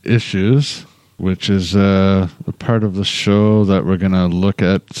have issues, which is a part of the show that we're going to look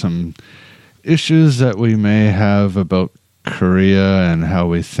at some issues that we may have about Korea and how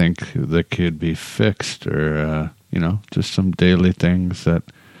we think that could be fixed, or you know, just some daily things that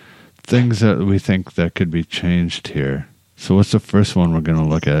we think that could be changed here. So what's the first one we're going to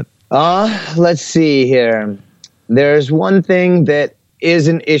look at? Let's see here. There's one thing that is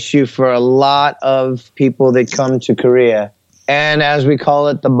an issue for a lot of people that come to Korea. And as we call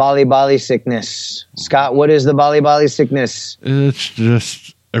it, the Bali sickness. Scott, what is the Bali sickness? It's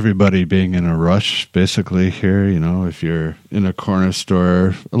just everybody being in a rush, basically, here. You know, if you're in a corner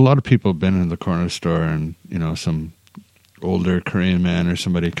store, a lot of people have been in the corner store and, you know, some older Korean man or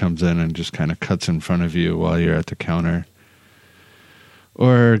somebody comes in and just kind of cuts in front of you while you're at the counter.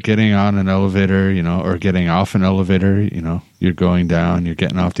 Or getting on an elevator, you know, or getting off an elevator, you know, you're going down, you're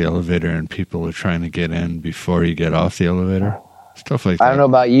getting off the elevator and people are trying to get in before you get off the elevator. Stuff like that. I don't know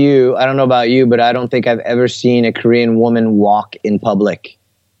about you, but I don't think I've ever seen a Korean woman walk in public.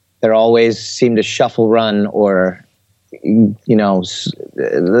 They always seem to shuffle run or, you know,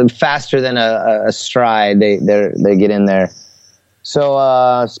 faster than a stride. They get in there.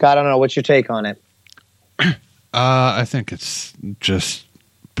 So, Scott, I don't know. What's your take on it? I think it's just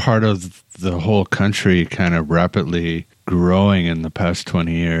part of the whole country kind of rapidly growing in the past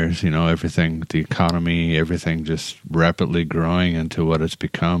 20 years. You know, everything, the economy, everything just rapidly growing into what it's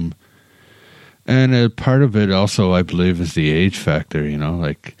become. And part of it also, I believe, is the age factor, you know,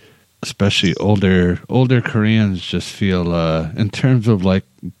 like especially older Koreans just feel, in terms of like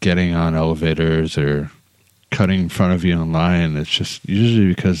getting on elevators or cutting in front of you in line, it's just usually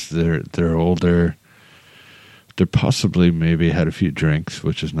because they're older. They possibly maybe had a few drinks,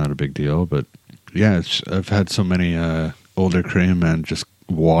 which is not a big deal. But yeah, I've had so many older Korean men just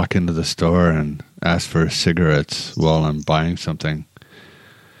walk into the store and ask for cigarettes while I'm buying something.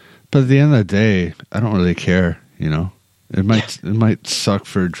 But at the end of the day, I don't really care, you know. It might suck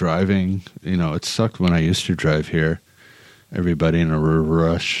for driving. You know, it sucked when I used to drive here. Everybody in a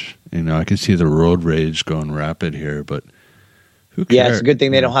rush. You know, I can see the road rage going rapid here, but who cares? Yeah, it's a good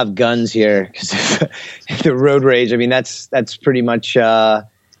thing they don't have guns here, because the road rage, I mean, that's pretty much on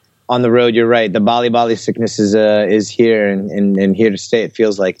the road. You're right. The Bali sickness is here and here to stay, it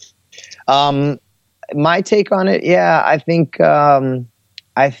feels like. My take on it, yeah, I think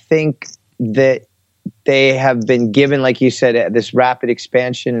that they have been given, like you said, this rapid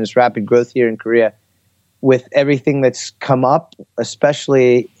expansion and this rapid growth here in Korea with everything that's come up,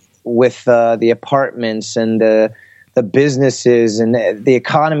 especially with the apartments and the businesses, and the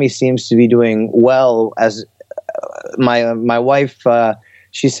economy seems to be doing well. As my wife,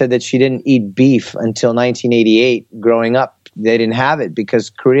 she said that she didn't eat beef until 1988. Growing up, they didn't have it because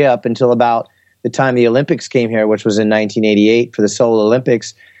Korea, up until about the time the Olympics came here, which was in 1988 for the Seoul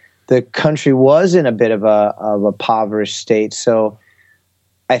Olympics, the country was in a bit of a impoverished state. So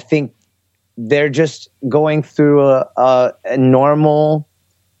I think they're just going through a normal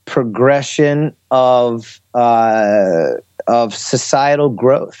progression of societal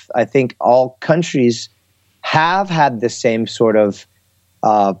growth. I think all countries have had the same sort of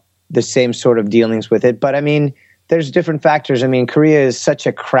dealings with it. But I mean, there's different factors. I mean, Korea is such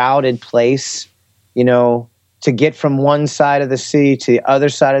a crowded place, you know, to get from one side of the city to the other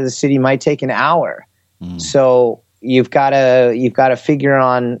side of the city might take an hour. So you've got to figure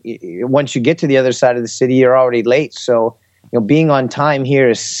on, once you get to the other side of the city, you're already late. So, you know, being on time here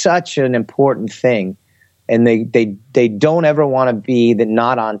is such an important thing. And they don't ever want to be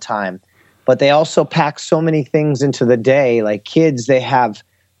not on time. But they also pack so many things into the day. Like kids, they have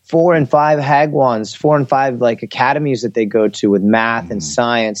 4 and 5 hagwons, 4 and 5 like academies that they go to with math and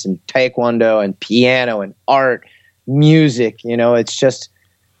science and taekwondo and piano and art, music. You know, it's just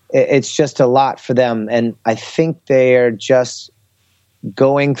a lot for them. And I think they are just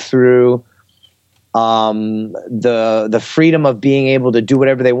going through the freedom of being able to do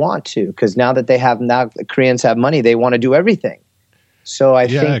whatever they want to, because now that the Koreans have money, they want to do everything. So I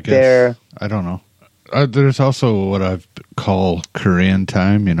think I don't know. There's also what I call Korean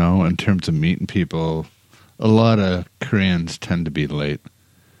time, you know, in terms of meeting people. A lot of Koreans tend to be late.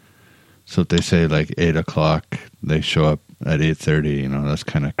 So if they say like 8 o'clock, they show up at 8:30, you know, that's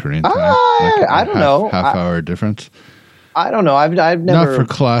kind of Korean time. I don't know. Half-hour difference. I don't know. I've never... Not for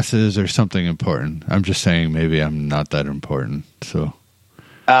classes or something important. I'm just saying maybe I'm not that important. So,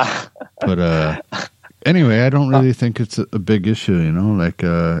 but anyway, I don't really think it's a big issue. You know, like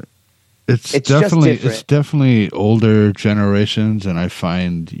it's definitely older generations, and I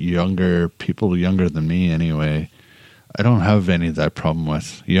find people younger than me anyway. I don't have any of that problem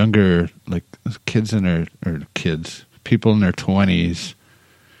with younger, like people in their 20s.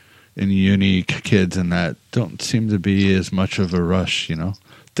 In uni, kids and that don't seem to be as much of a rush, you know.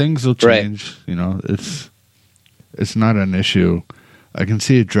 Things will change, right. You know. It's not an issue. I can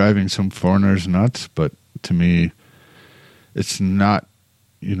see it driving some foreigners nuts, but to me, it's not,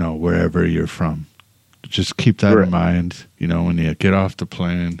 you know, wherever you're from. Just keep that in mind, you know, when you get off the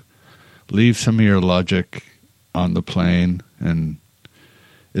plane. Leave some of your logic on the plane, and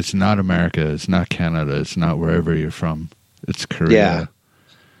it's not America, it's not Canada, it's not wherever you're from. It's Korea.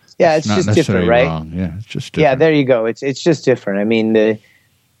 Yeah, it's just different, right? Wrong. Yeah, it's just different. Yeah, there you go. It's just different. I mean,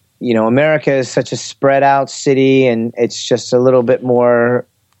 America is such a spread out city, and it's just a little bit more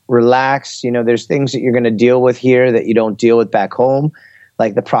relaxed. You know, there's things that you're going to deal with here that you don't deal with back home,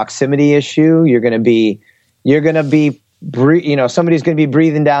 like the proximity issue. You're going to be, you know, somebody's going to be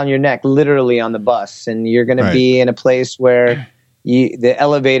breathing down your neck, literally on the bus, and you're going to be in a place where the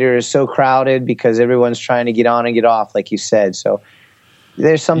elevator is so crowded because everyone's trying to get on and get off, like you said. So.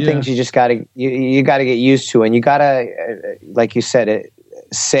 There's some things you just gotta you gotta get used to, and you gotta, like you said,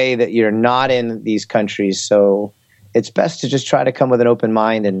 say that you're not in these countries. So it's best to just try to come with an open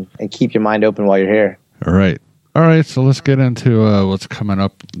mind and keep your mind open while you're here. All right. So let's get into what's coming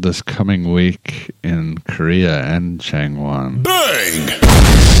up this coming week in Korea and Changwon. Bang!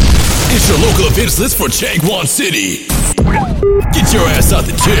 It's your local events list for Changwon City. Get your ass out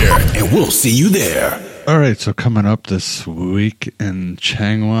the chair, and we'll see you there. All right, so coming up this week in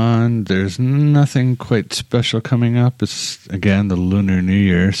Changwon, there's nothing quite special coming up. It's, again, the Lunar New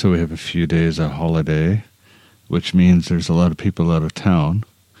Year, so we have a few days of holiday, which means there's a lot of people out of town.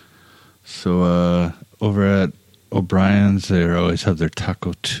 So over at O'Brien's, they always have their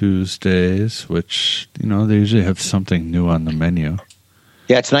Taco Tuesdays, which, you know, they usually have something new on the menu.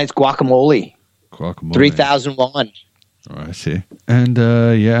 Yeah, tonight's guacamole. 3,000 won. Oh, I see. And,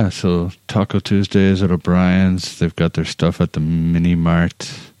 so Taco Tuesdays at O'Brien's. They've got their stuff at the Mini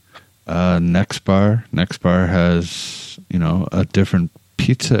Mart. Next Bar has, you know, a different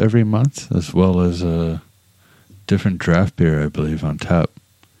pizza every month, as well as a different draft beer, I believe, on tap.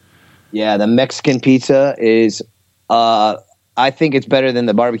 Yeah, the Mexican pizza is, I think it's better than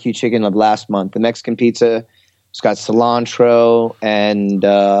the barbecue chicken of last month. The Mexican pizza, it's got cilantro and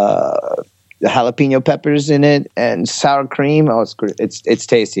the jalapeno peppers in it and sour cream. Oh, it's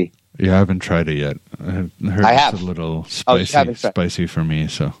tasty. Yeah, I haven't tried it yet. I heard it's a little spicy for me.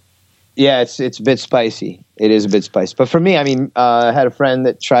 So yeah, it's a bit spicy. It is a bit spicy. But for me, I mean, I had a friend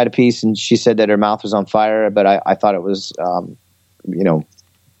that tried a piece and she said that her mouth was on fire, but I thought it was, you know,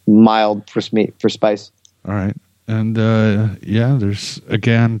 mild for spice. All right. And there's,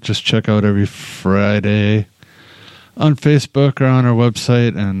 again, just check out every Friday on Facebook or on our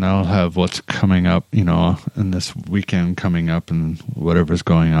website, and I'll have what's coming up, you know, in this weekend coming up and whatever's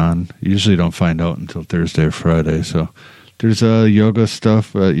going on. Usually don't find out until Thursday or Friday. So there's yoga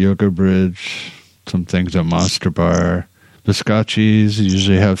stuff at Yoga Bridge, some things at Monster Bar. Biscacci's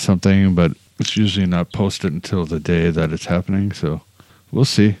usually have something, but it's usually not posted until the day that it's happening. So we'll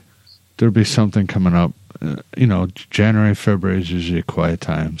see. There'll be something coming up. January, February is usually a quiet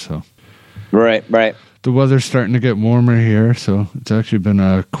time. So right. The weather's starting to get warmer here, so it's actually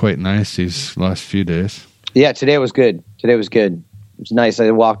been quite nice these last few days. Yeah, today was good. It was nice.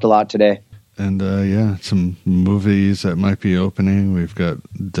 I walked a lot today. And some movies that might be opening. We've got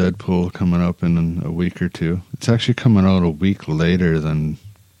Deadpool coming up in a week or two. It's actually coming out a week later than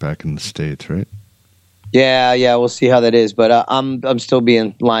back in the States, right? Yeah, we'll see how that is. But I'm still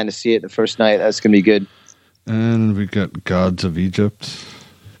being in line to see it the first night. That's going to be good. And we've got Gods of Egypt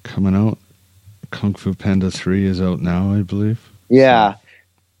coming out. Kung Fu Panda 3 is out now, I believe. Yeah.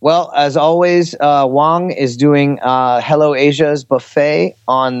 Well, as always, Wong is doing Hello Asia's buffet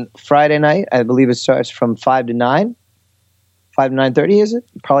on Friday night. I believe it starts from 5 to 9. 5 to 9:30, is it?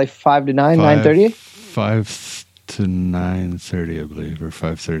 Probably 5 to 9, 9:30? 5 to 9:30, I believe, or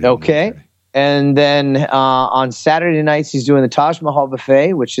 5:30. Okay. And then on Saturday nights, he's doing the Taj Mahal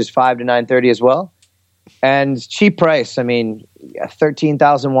buffet, which is 5 to 9:30 as well. And cheap price. I mean,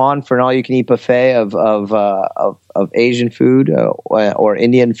 13,000 won for an all-you-can-eat buffet of Asian food or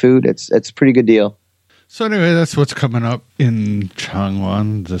Indian food. It's a pretty good deal. So anyway, that's what's coming up in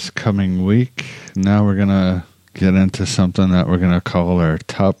Changwon this coming week. Now we're gonna get into something that we're gonna call our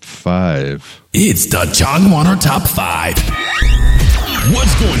top 5. It's the Changwon Top 5.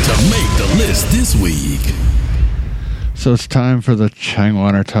 What's going to make the list this week? So it's time for the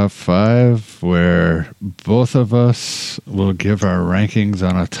Changwon Top 5, where both of us will give our rankings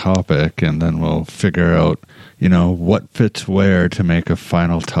on a topic, and then we'll figure out, what fits where to make a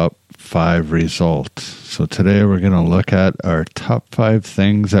final top 5 result. So today we're going to look at our top 5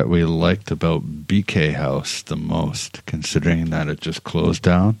 things that we liked about BK House the most, considering that it just closed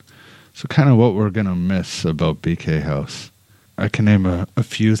down. So kind of what we're going to miss about BK House. I can name a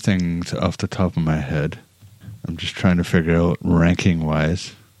few things off the top of my head. I'm just trying to figure out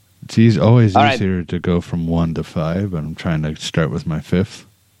ranking-wise. It's always easier to go from 1 to 5, but I'm trying to start with my 5th.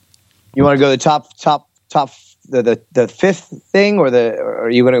 You want to go the top, the 5th thing, or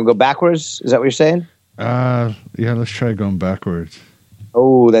are you going to go backwards? Is that what you're saying? Yeah, let's try going backwards.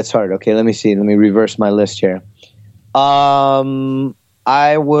 Oh, that's hard. Okay, let me see. Let me reverse my list here.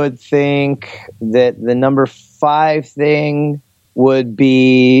 I would think that the number 5 thing would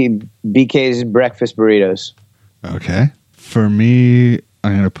be BK's breakfast burritos. Okay. For me,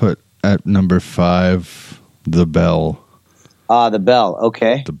 I'm going to put at number 5, the bell. The bell.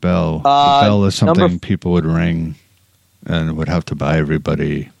 Okay. The bell. The bell is something people would ring and would have to buy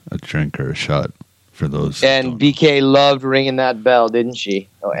everybody a drink or a shot for those. And BK loved ringing that bell, didn't she?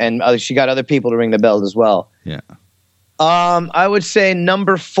 And she got other people to ring the bell as well. Yeah. I would say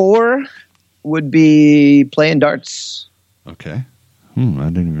number 4 would be playing darts. Okay. I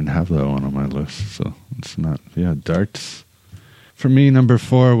didn't even have that one on my list, so it's not. Yeah, darts. For me, number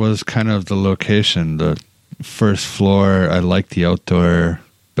 4 was kind of the location, the first floor. I liked the outdoor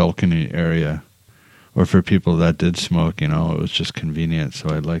balcony area. Or for people that did smoke, it was just convenient, so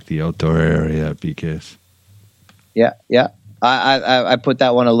I liked the outdoor area at BK's. Yeah. I put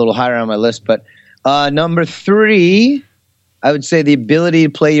that one a little higher on my list, but number 3, I would say the ability to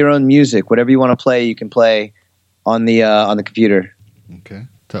play your own music. Whatever you want to play, you can play on the computer. Okay.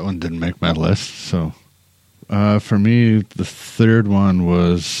 That one didn't make my list. So for me, the 3rd one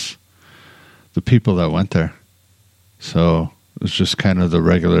was the people that went there. So it was just kind of the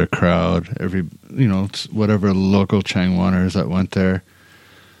regular crowd. Whatever local Changwoners that went there.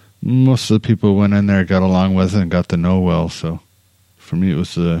 Most of the people went in there, got along with it, and got to know well. So for me, it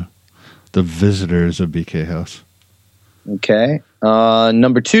was the visitors of BK House. Okay.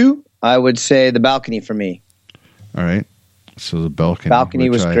 Number 2, I would say the balcony for me. All right. So the balcony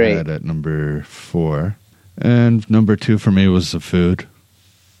was I great. Had at number 4. And number 2 for me was the food.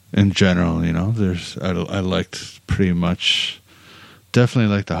 In general, I liked pretty much,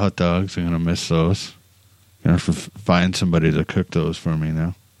 definitely like the hot dogs. I'm going to miss those. I'm going to have to find somebody to cook those for me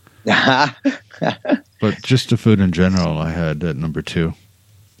now. But just the food in general I had at number 2.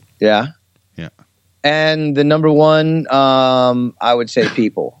 Yeah. Yeah. And the number 1, I would say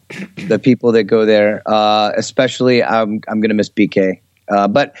people. The people that go there, especially I'm going to miss BK.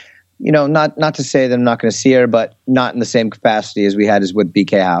 But, not to say that I'm not going to see her, but not in the same capacity as we had as with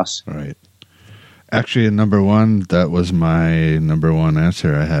BK House. Right. Actually, at number 1, that was my number 1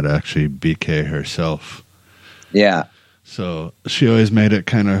 answer. I had actually BK herself. Yeah. So she always made it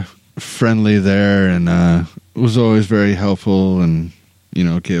kind of friendly there and was always very helpful and,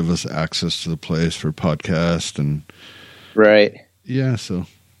 gave us access to the place for podcast and right. Yeah, so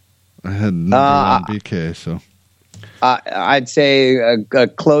I had number 1 BK. So I'd say a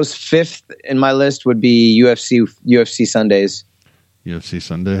close 5th in my list would be UFC Sundays. UFC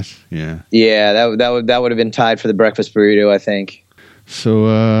Sundays? Yeah. Yeah, that would have been tied for the breakfast burrito, I think.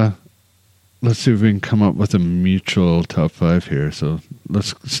 So let's see if we can come up with a mutual top 5 here. So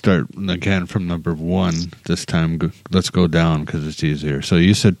let's start again from number 1 this time. Let's go down because it's easier. So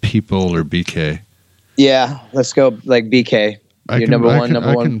you said people or BK. Yeah, let's go like BK. Number one.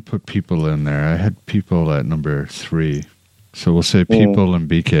 I can put people in there. I had people at number 3. So we'll say people and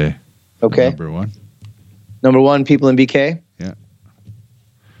BK. Okay. Number 1. Number 1, people and BK. Yeah.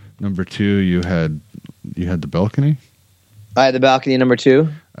 Number 2, you had the balcony. I had the balcony number 2.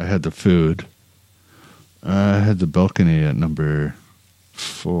 I had the food. I had the balcony at number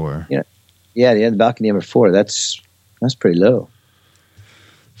 4. Yeah, the balcony number 4. That's pretty low.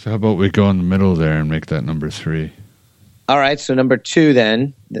 So how about we go in the middle there and make that number 3? All right, so number 2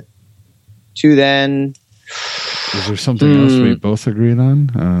 then. 2 then. Is there something else we both agreed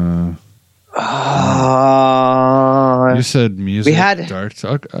on? You said music, darts.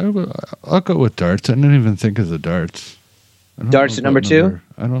 I'll go with darts. I didn't even think of the darts. Darts at number 2?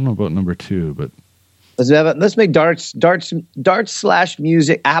 I don't know about number 2, but... Let's make darts /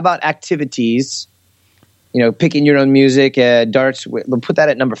 music. How about activities? Picking your own music. Darts, we'll put that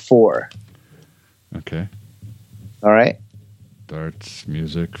at number 4. Okay. All right. Darts,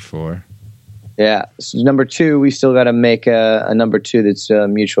 music, 4. Yeah. So number 2, we still got to make a number 2 that's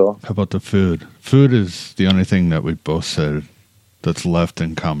mutual. How about the food? Food is the only thing that we both said that's left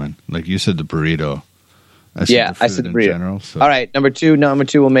in common. Like you said the burrito. I said the burrito. General, so. All right. Number 2,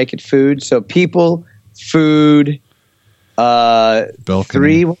 we'll make it food. So people, food, balcony.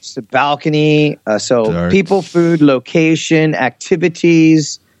 3, what's the balcony? So darts. People, food, location,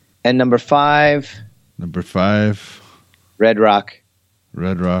 activities, and number 5. Number 5. Red Rock.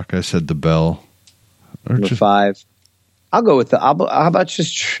 I said the bell. Number 5. I'll go with how about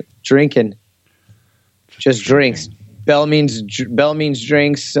just drinking? Just drinks. Bell means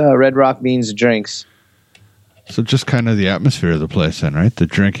drinks. Red Rock means drinks. So just kind of the atmosphere of the place then, right? The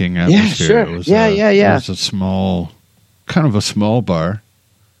drinking atmosphere. Yeah, sure. It was a small bar.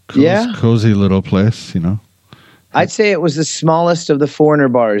 Cozy little place, I'd say it was the smallest of the foreigner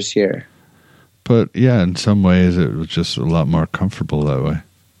bars here. But yeah, in some ways it was just a lot more comfortable that way.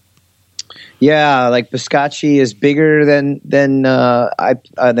 Yeah, like Biscacci is bigger than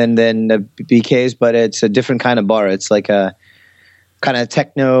BK's, but it's a different kind of bar. It's like a kind of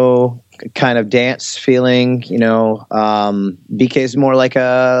techno, kind of dance feeling. BK's more like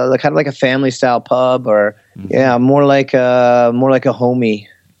a kind of like a family style pub, or more like a homey.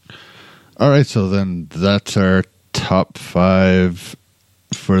 All right, so then that's our top 5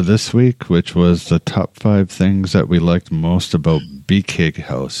 for this week, which was the top 5 things that we liked most about BK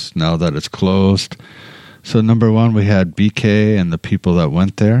House now that it's closed. So number 1, we had BK and the people that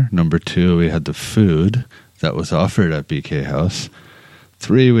went there. Number 2, we had the food that was offered at BK House.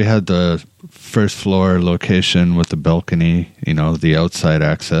 3, we had the first floor location with the balcony, the outside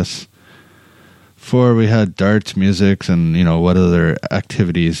access. 4, we had darts, music, and what other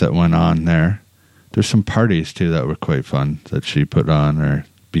activities that went on there. There's some parties too that were quite fun that she put on, or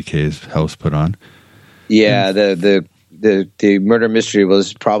BK's house put on. Yeah, the murder mystery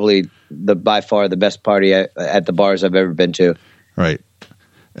was probably by far the best party at the bars I've ever been to. Right.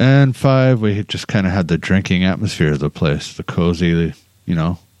 And 5, we just kind of had the drinking atmosphere of the place, the cozy,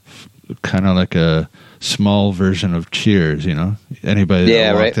 kind of like a small version of Cheers. Anybody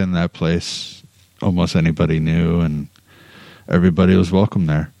that walked in that place, almost anybody knew, and everybody was welcome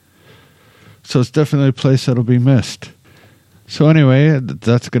there. So it's definitely a place that'll be missed. So anyway,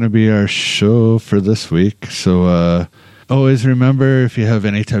 that's going to be our show for this week. So always remember, if you have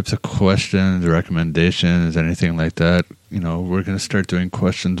any types of questions, recommendations, anything like that, we're going to start doing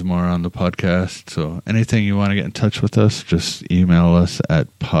questions more on the podcast. So anything you want to get in touch with us, just email us at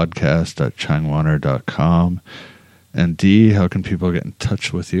podcast@changwaner.com. And D, how can people get in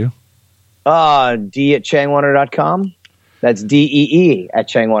touch with you? D@changwaner.com. That's DEE at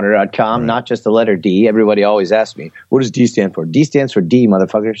changwaner.com, right. Not just the letter D. Everybody always asks me, what does D stand for? D stands for D,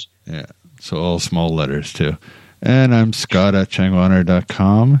 motherfuckers. Yeah, so all small letters too. And I'm Scott at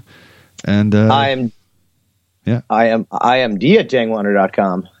changwaner.com. And I am D at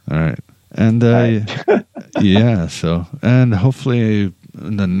changwaner.com. All right. And and hopefully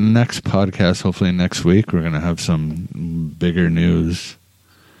in the next podcast, hopefully next week, we're going to have some bigger news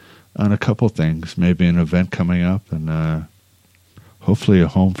on a couple things, maybe an event coming up, and hopefully a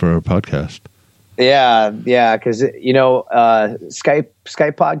home for our podcast. Yeah, because Skype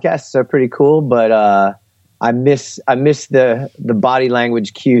podcasts are pretty cool, but I miss the body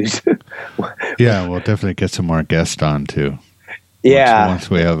language cues. Yeah, we'll definitely get some more guests on too. Yeah, once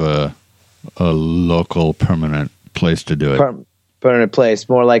we have a local permanent place to do it. permanent place.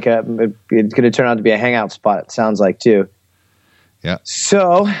 More like it's going to turn out to be a hangout spot, it sounds like, too. Yeah.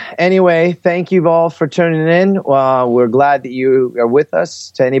 So, anyway, thank you all for tuning in. We're glad that you are with us.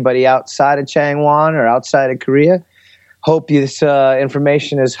 To anybody outside of Changwon or outside of Korea, hope this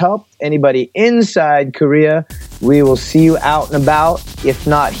information has helped. Anybody inside Korea, we will see you out and about. If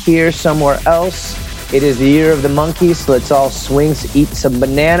not here, somewhere else. It is the year of the monkey, so let's all swing, eat some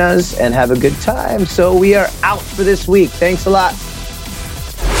bananas, and have a good time. So we are out for this week. Thanks a lot.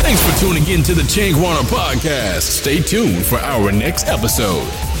 Thanks for tuning in to the Changwana Podcast. Stay tuned for our next episode.